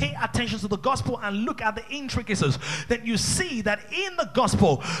really pay attention to the gospel and look at the intricacies, then you see that in the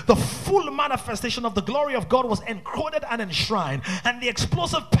gospel, the full manifestation of the glory of God was encoded and enshrined, and the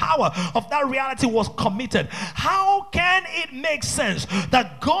explosive power of that reality was committed. How can it make sense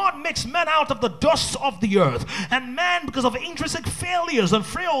that God makes man out of the dust of the earth, and man, because of intrinsic failures and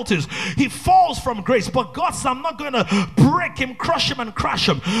frailties, he falls from grace? But God says, I'm not going to break him, crush him, and crash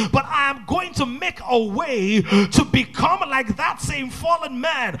him, but I am going to make a way to become like that same fallen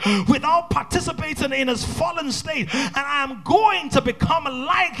man without participating in his fallen state, and I am going to become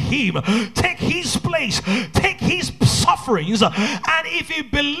like him, take his place, take his sufferings, and if he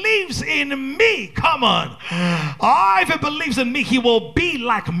believes in me, come on, if he believes in me, he will be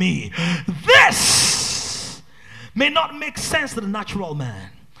like me. This may not make sense to the natural man,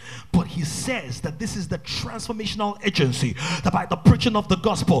 but he says that this is the transformational agency, that by the preaching of the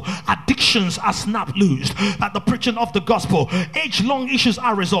gospel, addictions are snapped loose. By the preaching of the gospel, age-long issues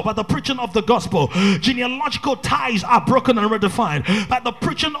are resolved. By the preaching of the gospel, genealogical ties are broken and redefined. By the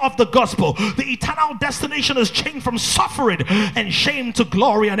preaching of the gospel, the eternal destination is changed from suffering and shame to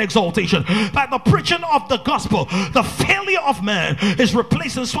glory and exaltation. By the preaching of the gospel, the failure of man is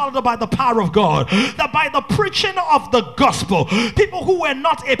replaced and swallowed up by the power of God. That by the preaching of the gospel, people who were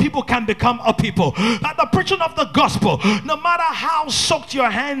not a people can become a people. By the preaching of the gospel, no matter how soaked your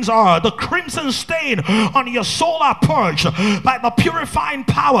hands are, the crimson stain on your soul are purged by the purifying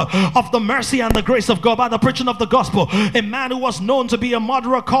power of the mercy and the grace of God. By the preaching of the gospel, a man who was known to be a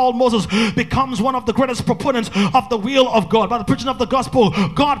murderer called Moses becomes one of the greatest proponents of the will of God. By the preaching of the gospel,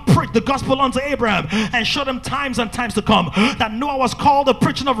 God preached the gospel unto Abraham and showed him times and times to come that Noah was called a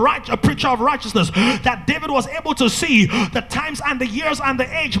preacher of righteousness, that David was able to see the times and the years and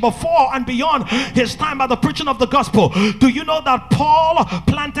the age before and beyond his time by the preaching of the gospel. Do you know that Paul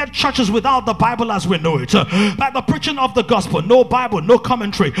planted churches without the Bible as we know it? By the preaching of the gospel, no Bible, no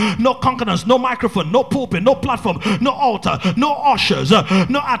commentary, no concordance, no microphone, no pulpit, no platform, no altar, no ushers,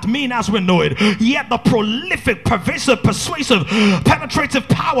 no admin as we know it. Yet the prolific, pervasive, persuasive, penetrative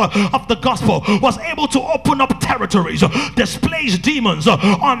power of the gospel was able to open up territories, displace demons,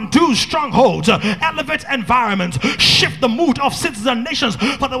 undo strongholds, elevate environments, shift the mood of cities and nations.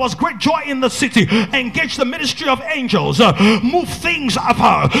 But there was great joy in the city. Engage the ministry of angels, move things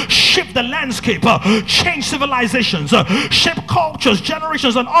up, shift the landscape, change civilizations, shape cultures,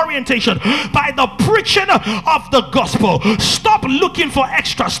 generations, and orientation by the preaching of the gospel. Stop looking for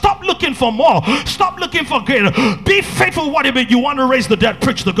extra, stop looking for more, stop looking for greater. Be faithful. What you want to raise the dead,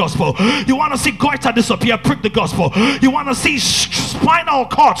 preach the gospel. You want to see goiter disappear, preach the gospel. You want to see spinal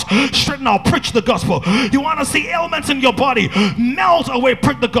cords straighten out, preach the gospel. You want to see ailments in your body melt away,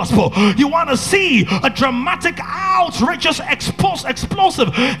 preach the gospel. You want to see a dramatic, outrageous, explosive,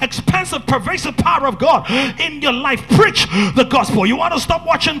 expansive, pervasive power of God in your life, preach the gospel. You want to stop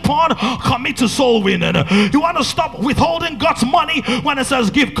watching porn, commit to soul winning. You want to stop withholding God's money when it says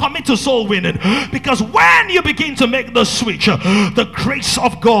give, commit to soul winning. Because when you begin to make the switch, the grace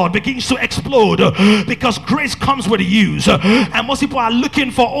of God begins to explode, because grace comes with use, and most people are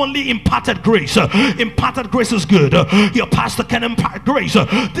looking for only imparted grace. Imparted grace is good. Your pastor can impart grace.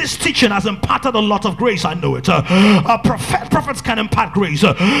 This teaching has imparted a lot of grace, I know it. Prophets can impart grace.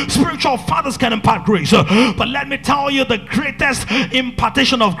 Spiritual fathers can impart grace. But let me tell you the greatest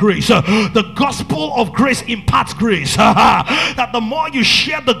impartation of grace. The gospel of grace imparts grace. That the more you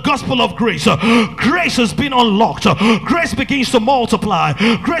share the gospel of grace, grace has been unlocked. Grace begins to multiply.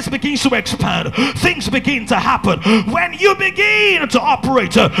 Grace begins to expand. Things begin to happen when you begin to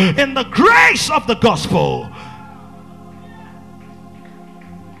operate in the grace of the gospel.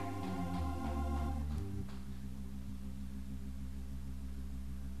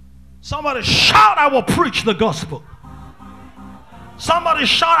 Somebody shout, I will preach the gospel. Somebody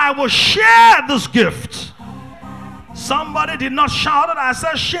shout, I will share this gift. Somebody did not shout it. I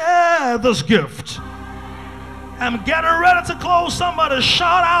said, share this gift. I'm getting ready to close. Somebody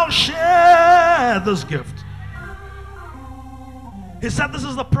shout out, share this gift. He said, this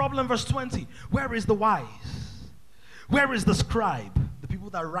is the problem, verse 20. Where is the wise? Where is the scribe? The people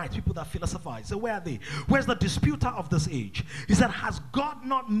that write, people that philosophize. So where are they? Where's the disputer of this age? He said, has God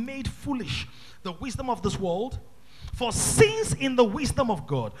not made foolish the wisdom of this world? For since in the wisdom of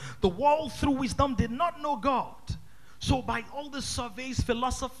God, the world through wisdom did not know God. So by all the surveys,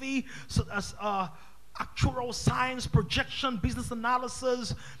 philosophy, actual science, projection, business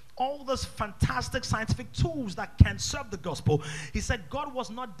analysis, all those fantastic scientific tools that can serve the gospel, he said God was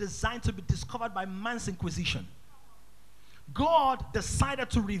not designed to be discovered by man's inquisition. God decided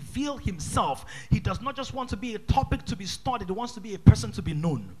to reveal himself. He does not just want to be a topic to be studied. He wants to be a person to be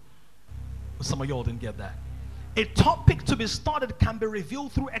known. Some of y'all didn't get that. A topic to be studied can be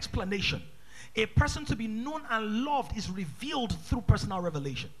revealed through explanation. A person to be known and loved is revealed through personal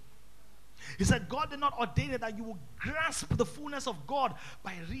revelation. He said God did not ordain it that you will grasp the fullness of God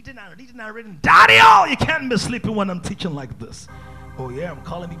by reading and reading and reading. Daddy, oh, you can't be sleeping when I'm teaching like this. Oh yeah, I'm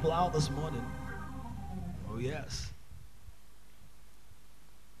calling people out this morning. Oh yes.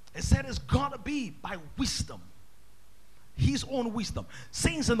 It said it's got to be by wisdom. His own wisdom.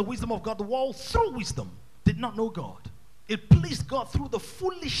 Since in the wisdom of God, the world through wisdom did not know God. It pleased God through the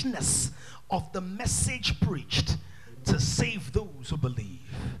foolishness of the message preached to save those who believe.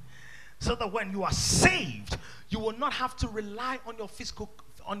 So that when you are saved, you will not have to rely on your physical,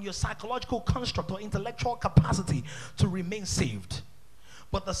 on your psychological construct or intellectual capacity to remain saved.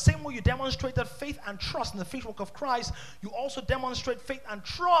 But the same way you demonstrated faith and trust in the finished work of Christ, you also demonstrate faith and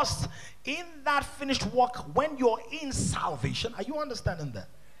trust in that finished work when you're in salvation. Are you understanding that?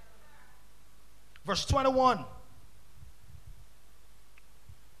 Verse 21.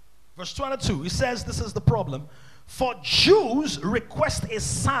 Verse 22, he says this is the problem. For Jews request a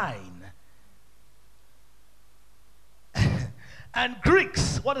sign. And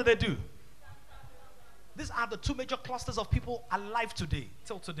Greeks, what do? These are the two major clusters of people alive today,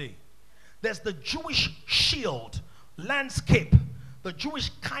 till today. There's the Jewish shield, landscape, the Jewish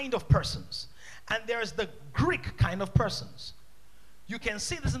kind of persons. And there's the Greek kind of persons. You can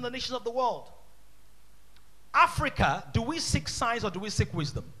see this in the nations of the world. Africa, do we seek signs or do we seek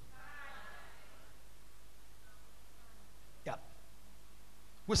wisdom? Yeah.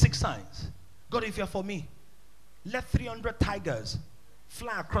 We seek signs. God, if you're for me, let 300 tigers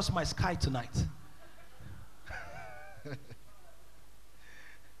fly across my sky tonight.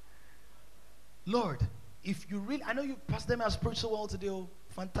 Lord, if you really, I know you, Pastor Demi, has preached so well today, oh,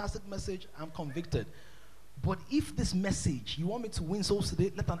 fantastic message, I'm convicted. But if this message, you want me to win souls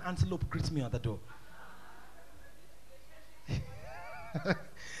today, let an antelope greet me at the door.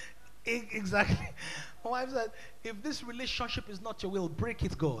 Exactly. My wife said, if this relationship is not your will, break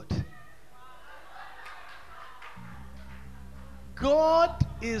it, God. God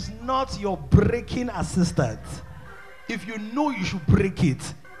is not your breaking assistant. If you know you should break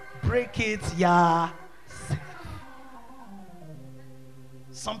it, yeah.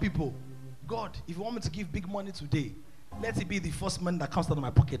 Some people, God, if you want me to give big money today, let it be the first money that comes out of my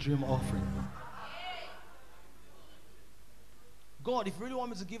pocket, dream offering. God, if you really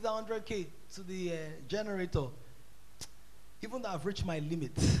want me to give that 100K to the generator, even though I've reached my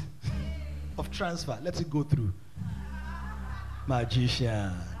limit of transfer, let it go through.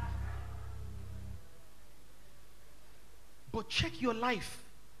 Magician. But check your life.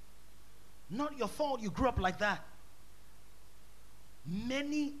 Not your fault you grew up like that.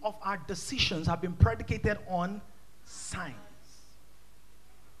 Many of our decisions have been predicated on signs.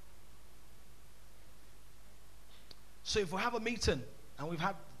 So if we have a meeting, and we've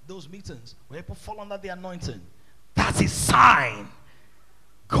had those meetings where people fall under the anointing, that's a sign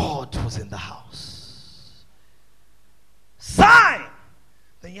God was in the house. Sign!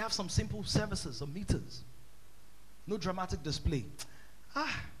 Then you have some simple services or meetings. No dramatic display.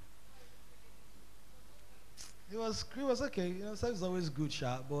 It was okay. You know, service is always good,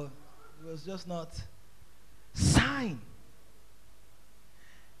 sharp, but it was just not sign.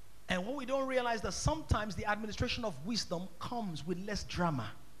 And what we don't realize that sometimes the administration of wisdom comes with less drama,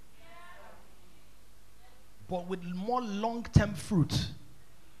 but with more long-term fruit.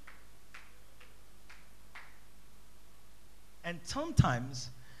 And sometimes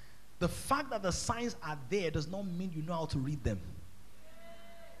the fact that the signs are there does not mean you know how to read them.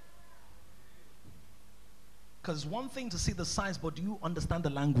 Because one thing to see the signs, but do you understand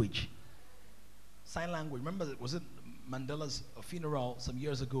the language? Sign language. Remember, was it Mandela's funeral some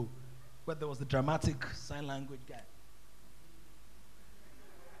years ago, where there was the dramatic sign language guy?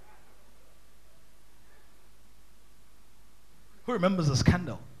 Who remembers the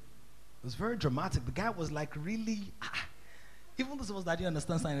scandal? It was very dramatic. The guy was like really, even though it was that I didn't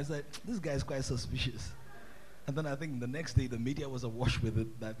understand sign, he said, this guy is quite suspicious. And then I think the next day the media was awash with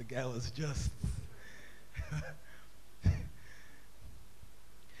it that the guy was just.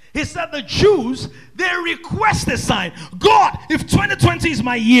 He said the Jews, they request a sign. God, if 2020 is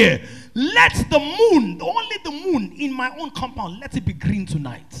my year, let the moon, only the moon in my own compound, let it be green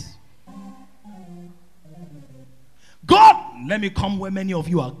tonight. God, let me come where many of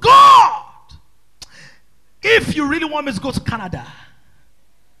you are. God, if you really want me to go to Canada,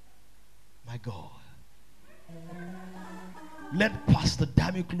 my God, let Pastor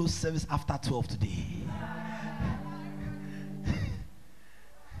Dami close service after 12 today.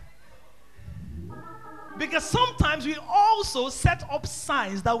 Because sometimes we also set up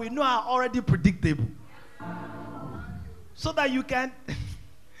signs that we know are already predictable. So that you can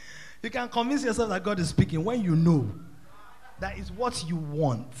convince yourself that God is speaking when you know that is what you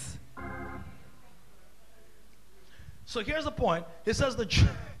want. So here's the point. It says the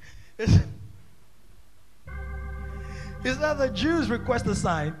Jews request a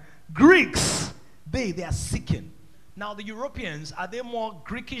sign. Greeks, they are seeking. Now the Europeans, are they more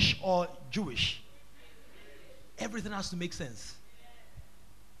Greekish or Jewish? Everything has to make sense.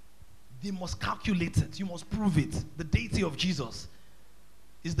 They must calculate it. You must prove it. The deity of Jesus.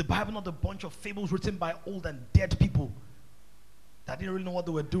 Is the Bible not a bunch of fables written by old and dead people that didn't really know what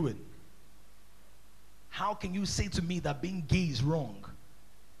they were doing? How can you say to me that being gay is wrong?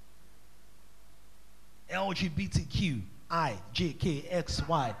 LGBTQ, I, J, K, X,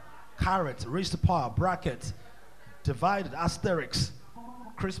 Y, caret, raised to power, bracket, divided, asterisk,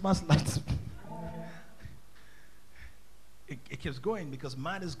 Christmas lights. It keeps going because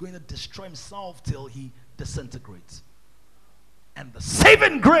man is going to destroy himself till he disintegrates. And the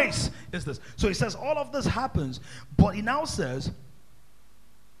saving grace is this. So he says all of this happens, but he now says,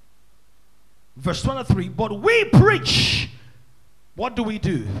 verse 23, but we preach. What do? We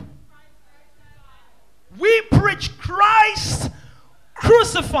preach Christ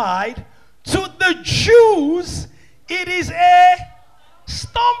crucified. To the Jews, it is a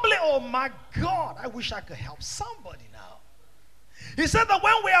stumbling. Oh my God, I wish I could help somebody now. He said that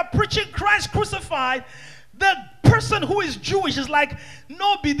when we are preaching Christ crucified, the person who is Jewish is like,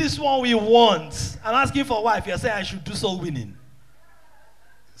 no, be this one we want. I'm asking for a wife. You're saying I should do soul winning.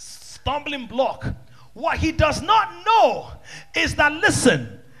 Stumbling block. What he does not know is that,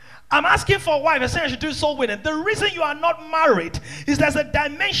 listen, I'm asking for a wife. I say I should do soul winning. The reason you are not married is there's a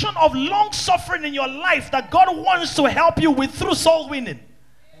dimension of long suffering in your life that God wants to help you with through soul winning.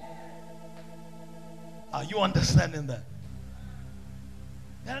 Are you understanding that?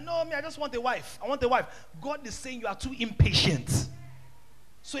 No, I just want a wife. I want a wife. God is saying you are too impatient.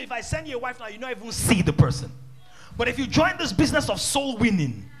 So if I send you a wife now, you don't even see the person. But if you join this business of soul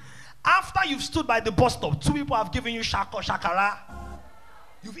winning, after you've stood by the bus stop, 2 people have given you shakara,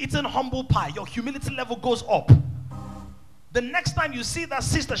 you've eaten humble pie, your humility level goes up. The next time you see that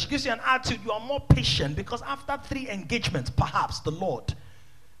sister, she gives you an attitude, you are more patient because after 3 engagements, perhaps the Lord.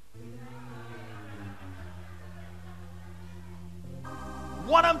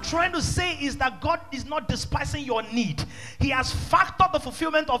 What I'm trying to say is that God is not despising your need. He has factored the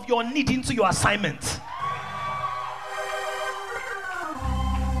fulfillment of your need into your assignment.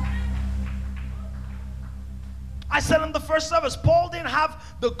 I said in the first service, Paul didn't have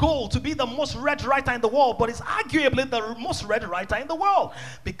the goal to be the most read writer in the world, but he's arguably the most read writer in the world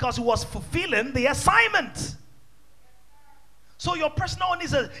because he was fulfilling the assignment. So your personal need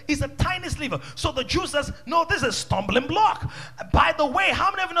is a tiny sliver. So the Jew says, no, this is a stumbling block. By the way,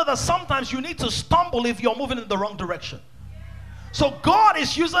 how many of you know that sometimes you need to stumble if you're moving in the wrong direction? So God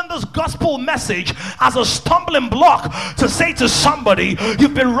is using this gospel message as a stumbling block to say to somebody,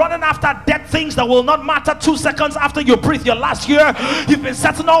 you've been running after dead things that will not matter 2 seconds after you breathe your last year. You've been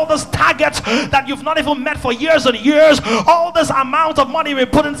setting all these targets that you've not even met for years and years. All this amount of money we're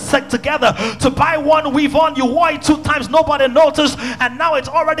putting together to buy one weave on. You wore it 2 times, nobody noticed, and now it's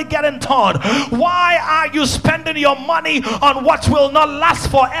already getting torn. Why are you spending your money on what will not last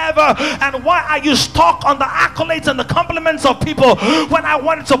forever? And why are you stuck on the accolades and the compliments of people when I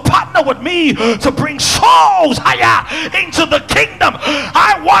wanted to partner with me to bring souls higher into the kingdom?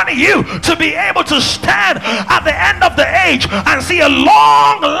 I want you to be able to stand at the end of the age and see a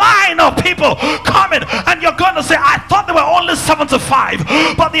long line of people coming, and you're going to say, I thought there were only 75,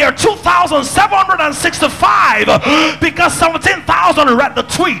 but there are 2,765 because 17,000 browsed and read the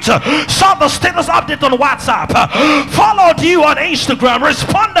tweet, saw the status update on WhatsApp, followed you on Instagram,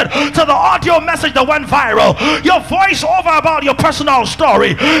 responded to the audio message that went viral, your voice over about your personal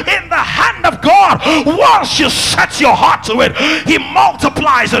story. In the hand of God, once you set your heart to it, he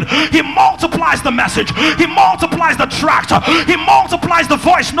multiplies it. He multiplies the message. He multiplies the tract. He multiplies the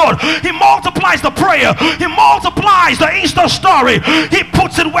voice note. He multiplies the prayer. He multiplies the Insta story. He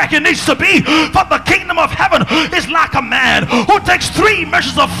puts it where it needs to be. For the kingdom of heaven is like a man who takes 3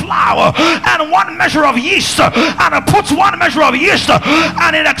 measures of flour and 1 measure of yeast, and puts 1 measure of yeast,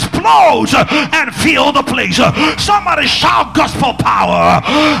 and it explodes and fills the place. Somebody shout gospel power.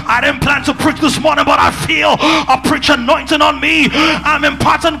 I didn't plan to preach this morning, but I feel a preach anointing on me. I'm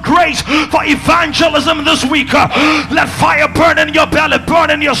imparting grace for evangelism this week. Let fire burn in your belly, burn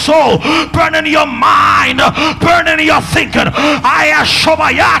in your soul, burn in your mind, burn in your thinking.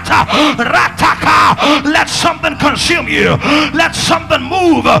 Let something consume you. Let something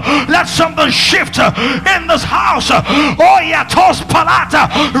move. Let something shift in this house.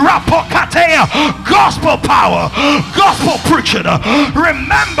 Gospel power, gospel preaching.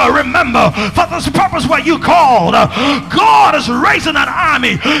 Remember, for this purpose where you called, God is raising an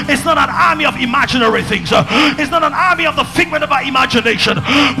army. It's not an army of imaginary things. It's not an army of the figment of our imagination.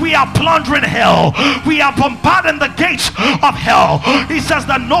 We are plundering hell. We are bombarding the gates of hell. He says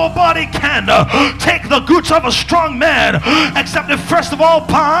that nobody can take the goods of a strong man except if first of all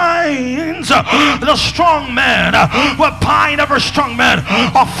binds the strong man. We bind every strong man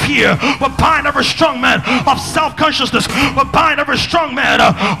of fear. We bind every strong man of self-consciousness. We bind every strong man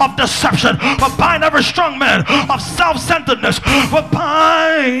of deception. We bind every strong man of self-centeredness. We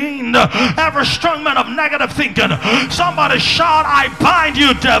bind every strong man of negative thinking. Somebody shout, I bind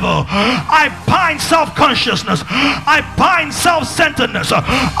you, devil. I bind self-consciousness. I bind self-centeredness.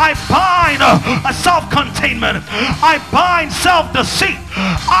 I bind self-containment. I bind self-deceit.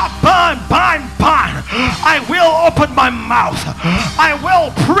 I bind. I will open my mouth. I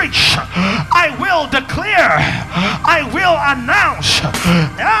will preach. I will declare. I will announce.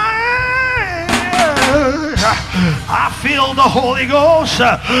 I feel the Holy Ghost.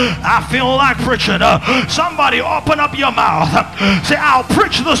 I feel like preaching. Somebody open up your mouth. Say, I'll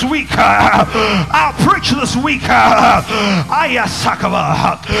preach this week. I'll preach this week.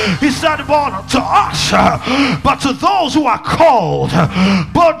 He said, well, to us, but to those who are called,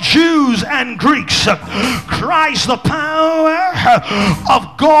 both Jews and Greeks, Christ the power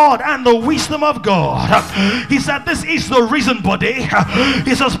of God and the wisdom of God. He said, this is the reason, buddy.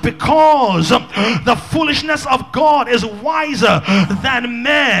 He says, because the foolishness of God is wiser than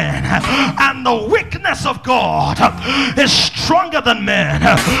man, and the weakness of God is stronger than man.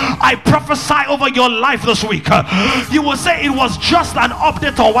 I prophesy over your life this week. You will say it was just an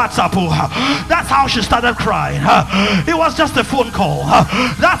update on WhatsApp. That's how she started crying. It was just a phone call.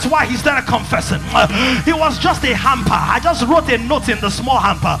 That's why he started confessing. It was just a hamper. I just wrote a note in the small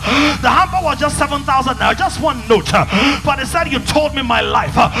hamper. The hamper was just 7,000 now, just one note. But he said, you told me my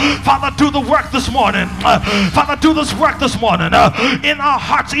life. Father, do the work this morning. Father, do this work this morning. In our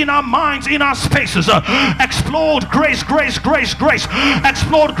hearts, in our minds, in our spaces. Explode grace, grace, grace, grace.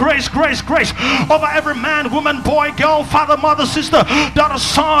 Explode grace, grace, grace. Over every man, woman, boy, girl, father, mother, sister, daughter,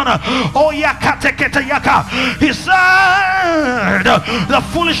 son. Oh, yaka. He said, the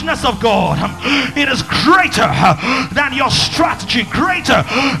foolishness of God, it is greater than your strategy, greater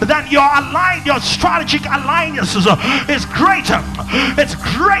than your strategic alliances. It's greater. It's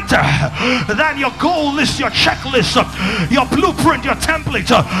greater than your goal list, your checklist, your blueprint, your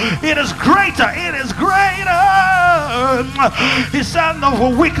template. It is greater. It is greater. He said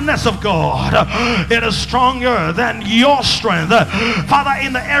the weakness of God, it is stronger than your strength. Father,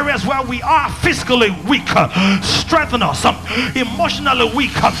 in the areas where we are physically weak, strengthen us. Emotionally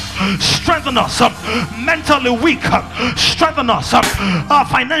weak, strengthen us. Mentally weak, strengthen us.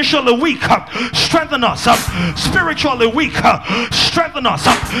 Financially weak, strengthen us. Spiritually weak, strengthen us.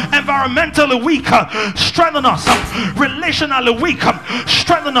 Environmentally weak, strengthen us. Relationally weak,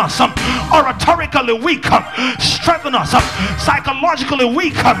 strengthen us. Oratorically weak, strengthen us. Psychologically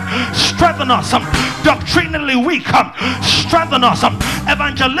weak, strengthen us. Doctrinally weak, strengthen us.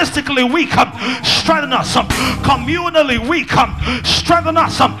 Evangelistically weak, strengthen us. Communally weak, strengthen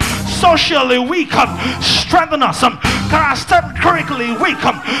us. Socially weak, strengthen us. Characterically weak,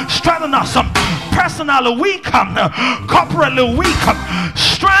 strengthen us. Personally weak, corporately weak,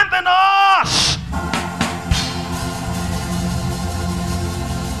 strengthen us.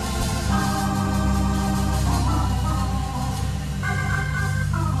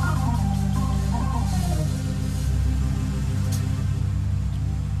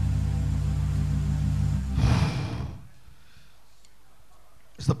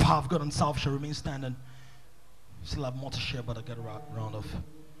 power of God and self shall remain standing. Still have more to share, but I get a round of.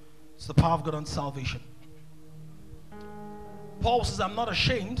 It's the power of God and salvation. Paul says, I'm not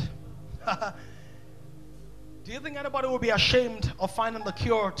ashamed. Do you think anybody will be ashamed of finding the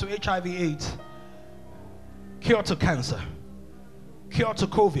cure to HIV/AIDS? Cure to cancer? Cure to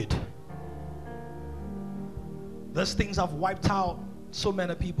COVID? Those things have wiped out so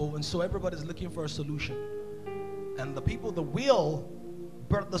many people, and so everybody's looking for a solution. And the people that will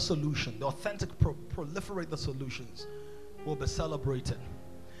birth the solution, the authentic proliferate the solutions, will be celebrated.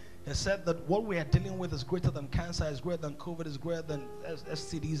 It said that what we are dealing with is greater than cancer, is greater than COVID, is greater than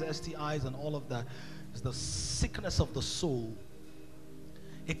STDs, STIs, and all of that. It's the sickness of the soul.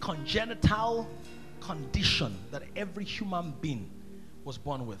 A congenital condition that every human being was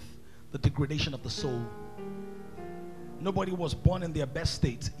born with. The degradation of the soul. Nobody was born in their best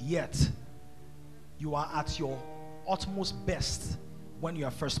state, yet you are at your utmost best when you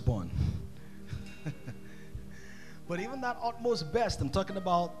are first born. But even that utmost best, I'm talking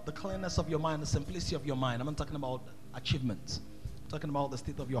about the clearness of your mind, the simplicity of your mind. I'm not talking about achievements. I'm talking about the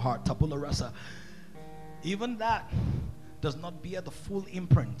state of your heart, tabula rasa. Even that does not bear the full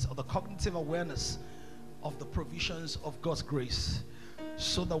imprint or the cognitive awareness of the provisions of God's grace.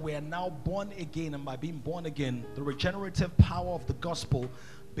 So that we are now born again, and by being born again, the regenerative power of the gospel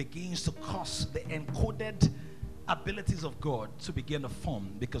begins to cause the encoded abilities of God to begin to form.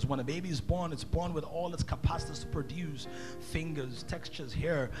 Because when a baby is born, it's born with all its capacities to produce fingers, textures,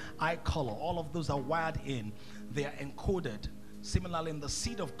 hair, eye color. All of those are wired in. They are encoded. Similarly, in the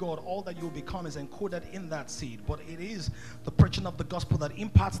seed of God, all that you will become is encoded in that seed. But it is the preaching of the gospel that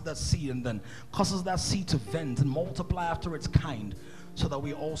imparts that seed and then causes that seed to vent and multiply after its kind, so that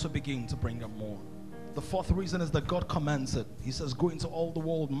we also begin to bring up more. The fourth reason is that God commands it. He says, go into all the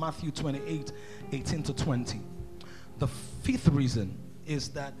world, Matthew 28:18-20. The fifth reason is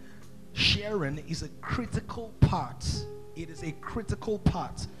that sharing is a critical part. It is a critical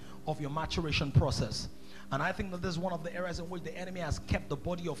part of your maturation process. And I think that this is one of the areas in which the enemy has kept the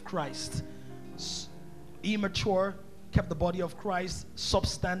body of Christ immature, kept the body of Christ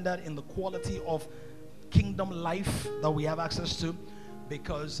substandard in the quality of kingdom life that we have access to,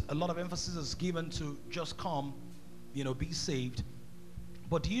 because a lot of emphasis is given to just come, be saved.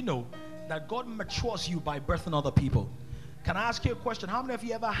 But do you know that God matures you by birthing other people? Can I ask you a question? How many of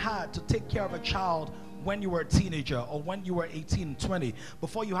you ever had to take care of a child when you were a teenager, or when you were 18, 20,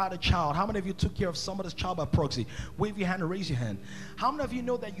 before you had a child? How many of you took care of somebody's child by proxy? Wave your hand and raise your hand. How many of you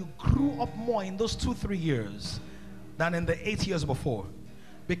know that you grew up more in those 2-3 years than in the 8 years before?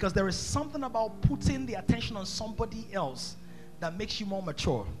 Because there is something about putting the attention on somebody else that makes you more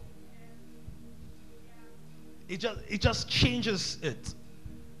mature. It just changes it.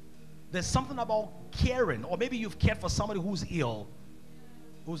 There's something about caring, or maybe you've cared for somebody who's ill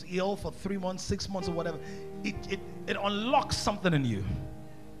for 3 months, 6 months, or whatever. It unlocks something in you.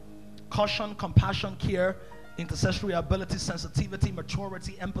 Caution, compassion, care, intercessory ability, sensitivity,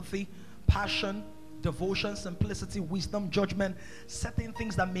 maturity, empathy, passion, devotion, simplicity, wisdom, judgment, certain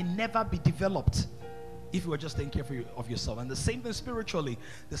things that may never be developed if you were just taking care of yourself. And the same thing spiritually.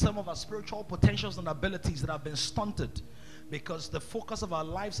 There's some of our spiritual potentials and abilities that have been stunted because the focus of our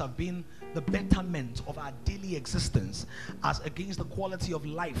lives have been the betterment of our daily existence as against the quality of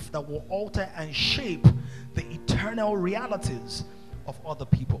life that will alter and shape the eternal realities of other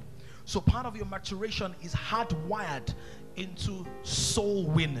people. So part of your maturation is hardwired into soul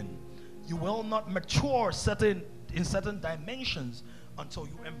winning. You will not mature in certain dimensions until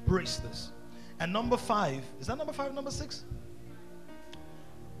you embrace this. And number 5, is that number 5, number 6?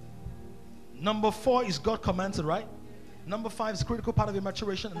 Number 4 is God commanded, right? Number 5 is a critical part of your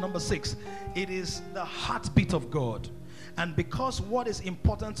maturation. And number 6, it is the heartbeat of God. And because what is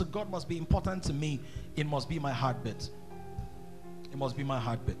important to God must be important to me, it must be my heartbeat. It must be my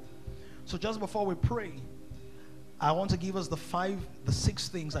heartbeat. So just before we pray, I want to give us the 6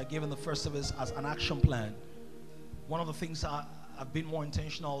 things I gave in the first service as an action plan. One of the things I've been more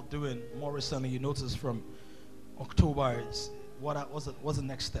intentional doing more recently, you notice from October, is what's the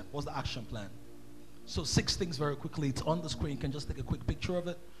next step? What's the action plan? So 6 things very quickly. It's on the screen. You can just take a quick picture of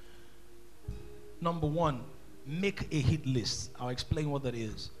it. Number 1, make a hit list. I'll explain what that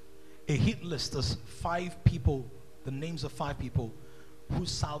is. A hit list is 5 people, the names of 5 people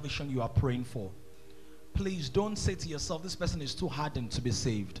whose salvation you are praying for. Please don't say to yourself, this person is too hardened to be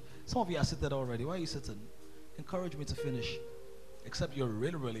saved. Some of you are seated already. Why are you sitting? Encourage me to finish. Except you're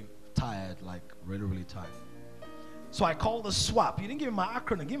really, really tired, like really, really tired. So I call the SWAP. You didn't give me my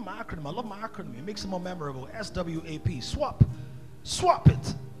acronym. Give me my acronym. I love my acronym. It makes it more memorable. SWAP. SWAP. SWAP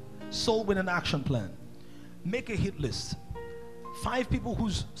it. Soul Winning Action Plan. Make a hit list. 5 people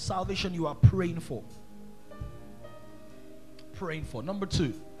whose salvation you are praying for. Praying for. Number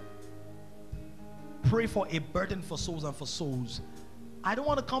 2, pray for a burden for souls and for souls. I don't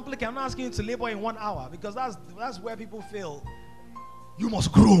want to complicate. I'm not asking you to labor in 1 hour, because that's where people feel you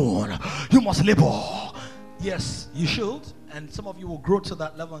must groan, you must labor. Yes, you should, and some of you will grow to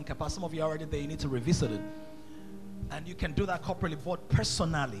that level and capacity. Some of you are already there. You need to revisit it, and you can do that corporately. But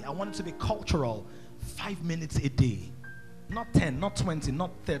personally, I want it to be cultural. 5 minutes a day, not 10, not 20,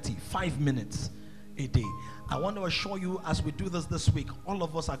 not 30. 5 minutes a day. I want to assure you, as we do this week, all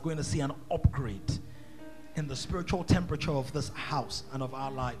of us are going to see an upgrade in the spiritual temperature of this house and of our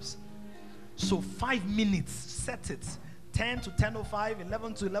lives. So 5 minutes, set it. 10 to 10:05,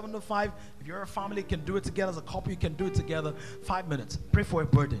 11 to 11:05. If you're a family, you can do it together. As a couple, you can do it together. 5 minutes. Pray for a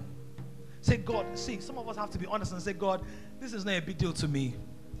burden. Say, God, see, some of us have to be honest and say, God, this is not a big deal to me.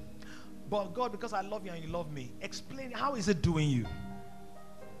 But God, because I love you and you love me, explain, how is it doing you?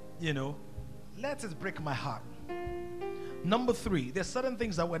 You know, let it break my heart. Number 3, there's certain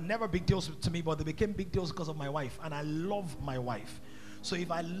things that were never big deals to me, but they became big deals because of my wife. And I love my wife. So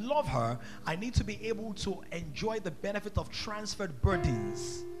if I love her, I need to be able to enjoy the benefit of transferred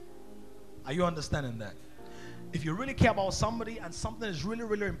burdens. Are you understanding that? If you really care about somebody and something is really,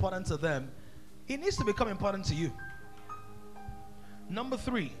 really important to them, it needs to become important to you. Number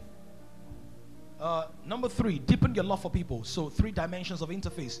 3, deepen your love for people. So 3 dimensions of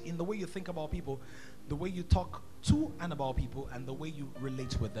interface in the way you think about people, the way you talk to and about people, and the way you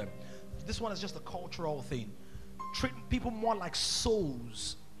relate with them. This one is just a cultural thing. Treat people more like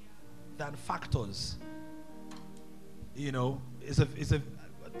souls than factors. You know,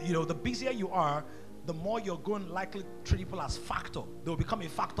 the busier you are, the more you're going to likely treat people as factor. They will become a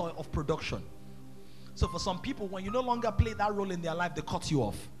factor of production. So for some people, when you no longer play that role in their life, they cut you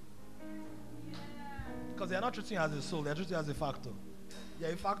off. Because they're not treating you as a soul, they're treating you as a factor.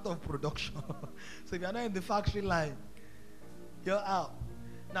 You're a factor of production. So if you're not in the factory line, you're out.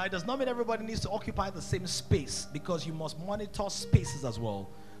 Now, it does not mean everybody needs to occupy the same space, because you must monitor spaces as well.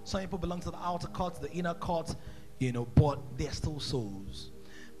 Some people belong to the outer court, the inner court, you know, but they're still souls.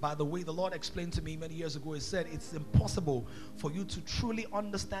 By the way, the Lord explained to me many years ago, He said it's impossible for you to truly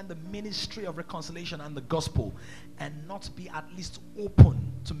understand the ministry of reconciliation and the gospel and not be at least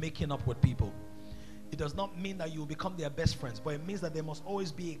open to making up with people. It does not mean that you will become their best friends, but it means that there must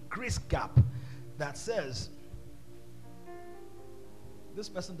always be a grace gap that says, this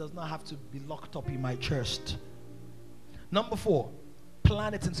person does not have to be locked up in my chest. Number 4,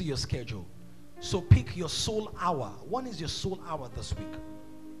 plan it into your schedule. So pick your soul hour. When is your soul hour this week?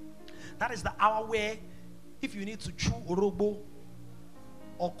 That is the hour where, if you need to chew orobo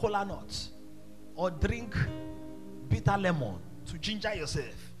or cola nuts or drink bitter lemon to ginger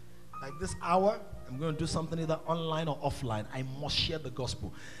yourself, like this hour, I'm going to do something either online or offline. I must share the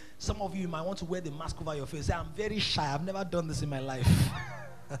gospel. Some of you might want to wear the mask over your face. Say, I'm very shy. I've never done this in my life.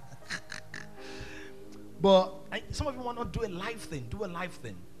 But some of you want to do a live thing. Do a live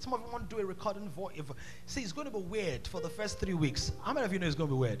thing. Some of you want to do a recording voice. See, it's going to be weird for the first 3 weeks. How many of you know it's going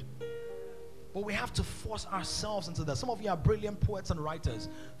to be weird? But we have to force ourselves into that. Some of you are brilliant poets and writers.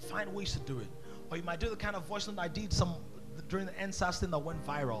 Find ways to do it. Or you might do the kind of voice that I did during the NSAS thing that went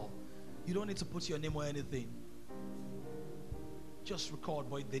viral. You don't need to put your name or anything. Just record,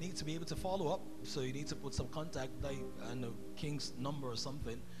 but they need to be able to follow up. So you need to put some contact, like, I know, King's number or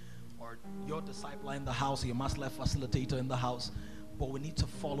something, or your disciple in the house, or your mass life facilitator in the house. But we need to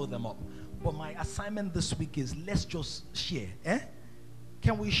follow them up. But my assignment this week is, let's just share.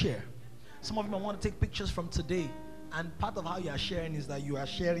 Can we share? Some of you might want to take pictures from today, and part of how you are sharing is that you are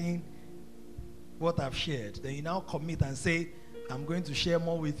sharing what I've shared. Then you now commit and say, I'm going to share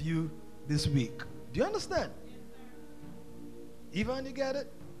more with you this week. Do you understand? Even you get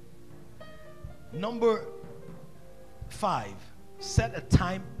it? Number 5, set a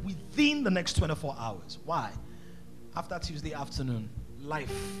time within the next 24 hours. Why? After Tuesday afternoon,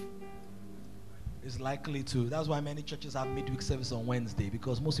 life is likely to. That's why many churches have midweek service on Wednesday,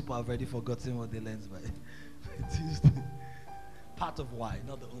 because most people have already forgotten what they learned by Tuesday. Part of why,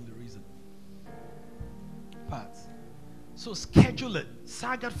 not the only reason. Part. So schedule it.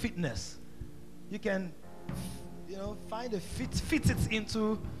 Sagat Fitness. You can, find a fit it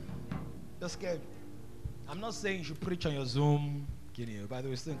into the schedule. I'm not saying you should preach on your Zoom. By the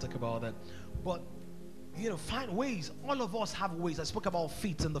way, still didn't talk about that. But, find ways. All of us have ways. I spoke about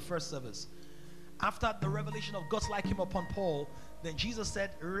feet in the first service. After the revelation of God's like came upon Paul, then Jesus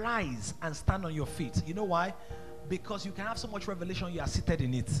said, rise and stand on your feet. You know why? Because you can have so much revelation, you are seated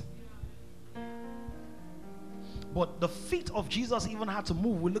in it. But the feet of Jesus even had to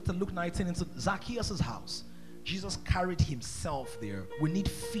move. We looked at Luke 19 into Zacchaeus' house. Jesus carried himself there. We need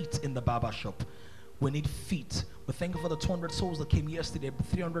feet in the barber shop. We need feet. We're thankful for the 200 souls that came yesterday,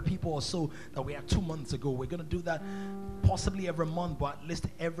 300 people or so that we had 2 months ago. We're going to do that possibly every month, but at least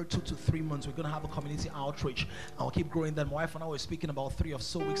every 2 to 3 months. We're going to have a community outreach, and we'll keep growing that. My wife and I were speaking about 3 or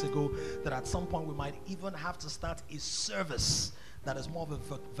so weeks ago that at some point we might even have to start a service that is more of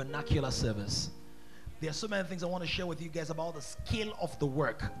a vernacular service. There are so many things I want to share with you guys about the scale of the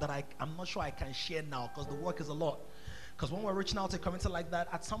work that I'm not sure I can share now, because the work is a lot. Because when we're reaching out to a community like that,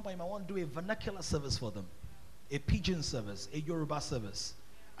 at some point I want to do a vernacular service for them, a pidgin service, a Yoruba service.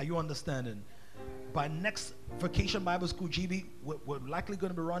 Are you understanding? By next Vacation Bible School, GB, we're likely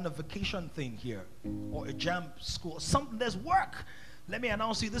going to be running a vacation thing here, or a jam school, something. There's work. Let me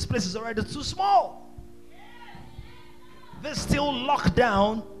announce to you, this place is already too small. They're still locked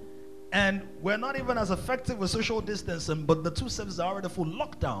down, and we're not even as effective with social distancing, but the 2 services are already full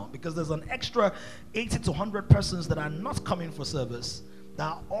lockdown because there's an extra 80 to 100 persons that are not coming for service that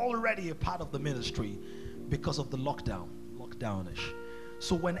are already a part of the ministry because of the lockdownish.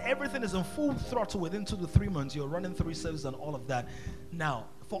 So when everything is in full throttle within 2 to 3 months, you're running 3 services and all of that. Now,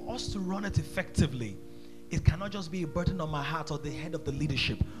 for us to run it effectively, it cannot just be a burden on my heart or the head of the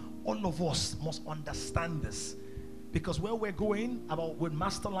leadership. All of us must understand this. Because where we're going about with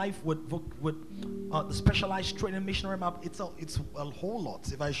Master Life, with the specialized training missionary map, it's a whole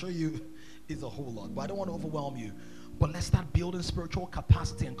lot. If I show you, it's a whole lot. But I don't want to overwhelm you. But let's start building spiritual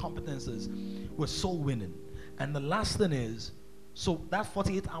capacity and competences with soul winning. And the last thing is, so that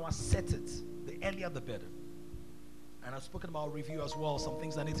 48 hours, set it. The earlier the better. And I've spoken about review as well. Some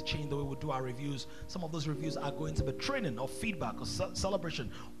things that need to change the way we do our reviews. Some of those reviews are going to be training or feedback or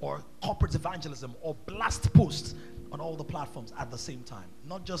celebration or corporate evangelism or blast posts on all the platforms at the same time.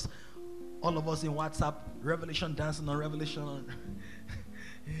 Not just all of us in WhatsApp, Revelation dancing on Revelation.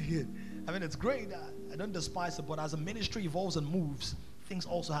 I mean, it's great. I don't despise it, but as a ministry evolves and moves, things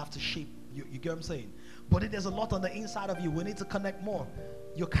also have to shape. You get what I'm saying? But there's a lot on the inside of you. We need to connect more.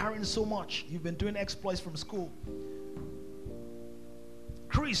 You're carrying so much. You've been doing exploits from school.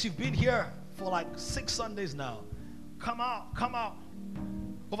 Chris, you've been here for like 6 Sundays now. Come out.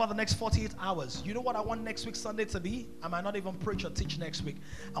 Over the next 48 hours. You know what I want next week Sunday to be? I might not even preach or teach next week.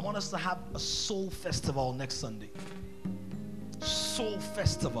 I want us to have a soul festival next Sunday. Soul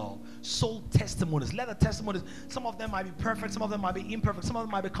festival. Soul testimonies. Let the testimonies, some of them might be perfect, some of them might be imperfect, some of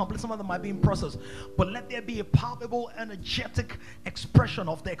them might be complete, some of them might be in process. But let there be a palpable, energetic expression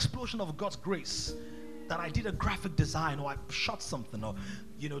of the explosion of God's grace. That I did a graphic design, or I shot something, or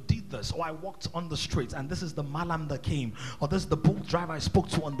did this, or I walked on the streets and this is the malam that came, or this is the bolt driver I spoke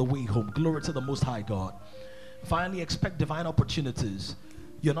to on the way home. Glory to the Most High God. Finally, expect divine opportunities.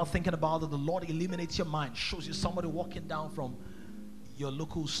 You're not thinking about it. The Lord illuminates your mind, shows you somebody walking down from your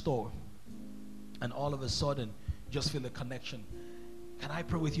local store, and all of a sudden you just feel a connection. Can I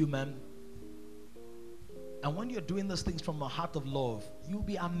pray with you, man? And when you're doing those things from a heart of love, you'll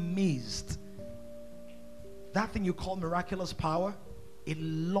be amazed. That thing you call miraculous power, it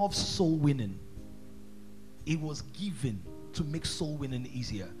loves soul winning. It was given to make soul winning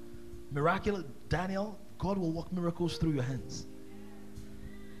easier. Miraculous, Daniel, God will work miracles through your hands.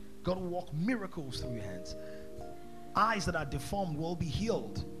 God will work miracles through your hands. Eyes that are deformed will be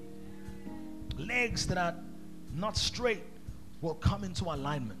healed. Legs that are not straight will come into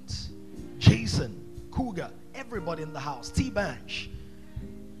alignment. Jason, Cougar, everybody in the house, T-Bench.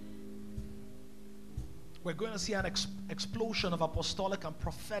 We're going to see an explosion of apostolic and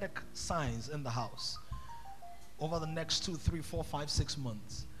prophetic signs in the house over the next 2, 3, 4, 5, 6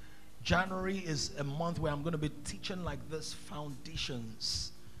 months. January is a month where I'm going to be teaching like this,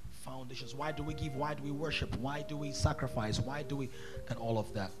 foundations. Why do we give? Why do we worship? Why do we sacrifice? Why do we, and all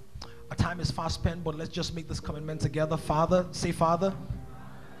of that. Our time is fast spent, but let's just make this commitment together. Father, say Father.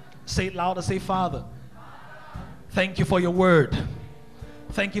 Say it louder, say Father. Thank you for your word.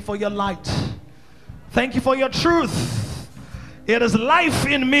 Thank you for your light. Thank you for your truth. It is life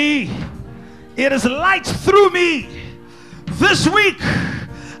in me. It is light through me. This week,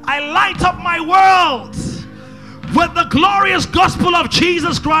 I light up my world with the glorious gospel of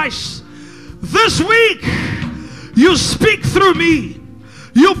Jesus Christ. This week, you speak through me.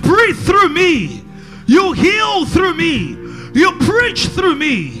 You breathe through me. You heal through me. You preach through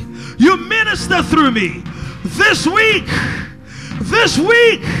me. You minister through me. This week,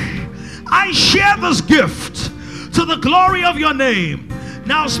 I share this gift to the glory of your name.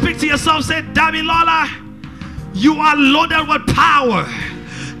 Now speak to yourself. Say, Damilola, you are loaded with power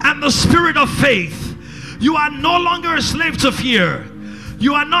and the spirit of faith. You are no longer a slave to fear.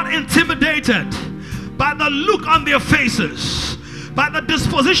 You are not intimidated by the look on their faces, by the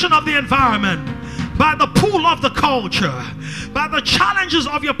disposition of the environment, by the pull pull of the culture, by the challenges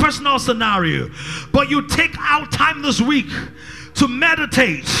of your personal scenario, but you take out time this week to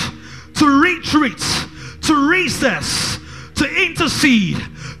meditate, to retreat, to recess, to intercede,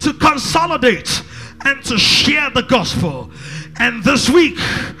 to consolidate, and to share the gospel. And this week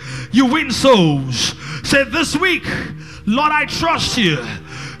you win souls. Say, this week, Lord, I trust you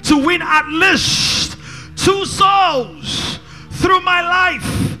to win at least 2 souls through my life.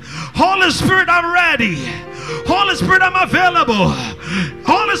 Holy Spirit, I'm ready. Holy Spirit, I'm available.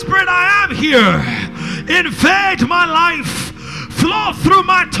 Holy Spirit, I am here. Invade my life. Flow through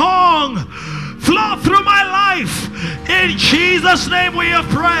my tongue. Flow through my life. In Jesus' name we have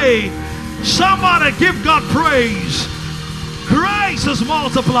prayed. Somebody give God praise. Grace is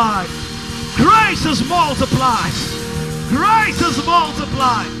multiplied. Grace is multiplied. Grace is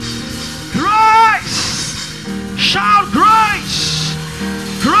multiplied. Grace. Shout grace.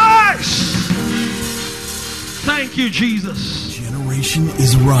 Grace. Thank you, Jesus. Generation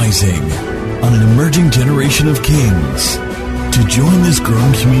is rising on an emerging generation of kings. To join this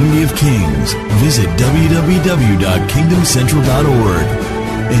growing community of kings, visit www.kingdomcentral.org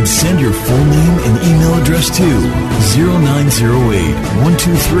and send your full name and email address to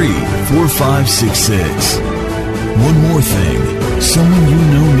 0908-123-4566. One more thing, someone you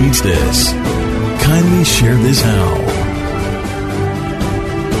know needs this. Kindly share this how.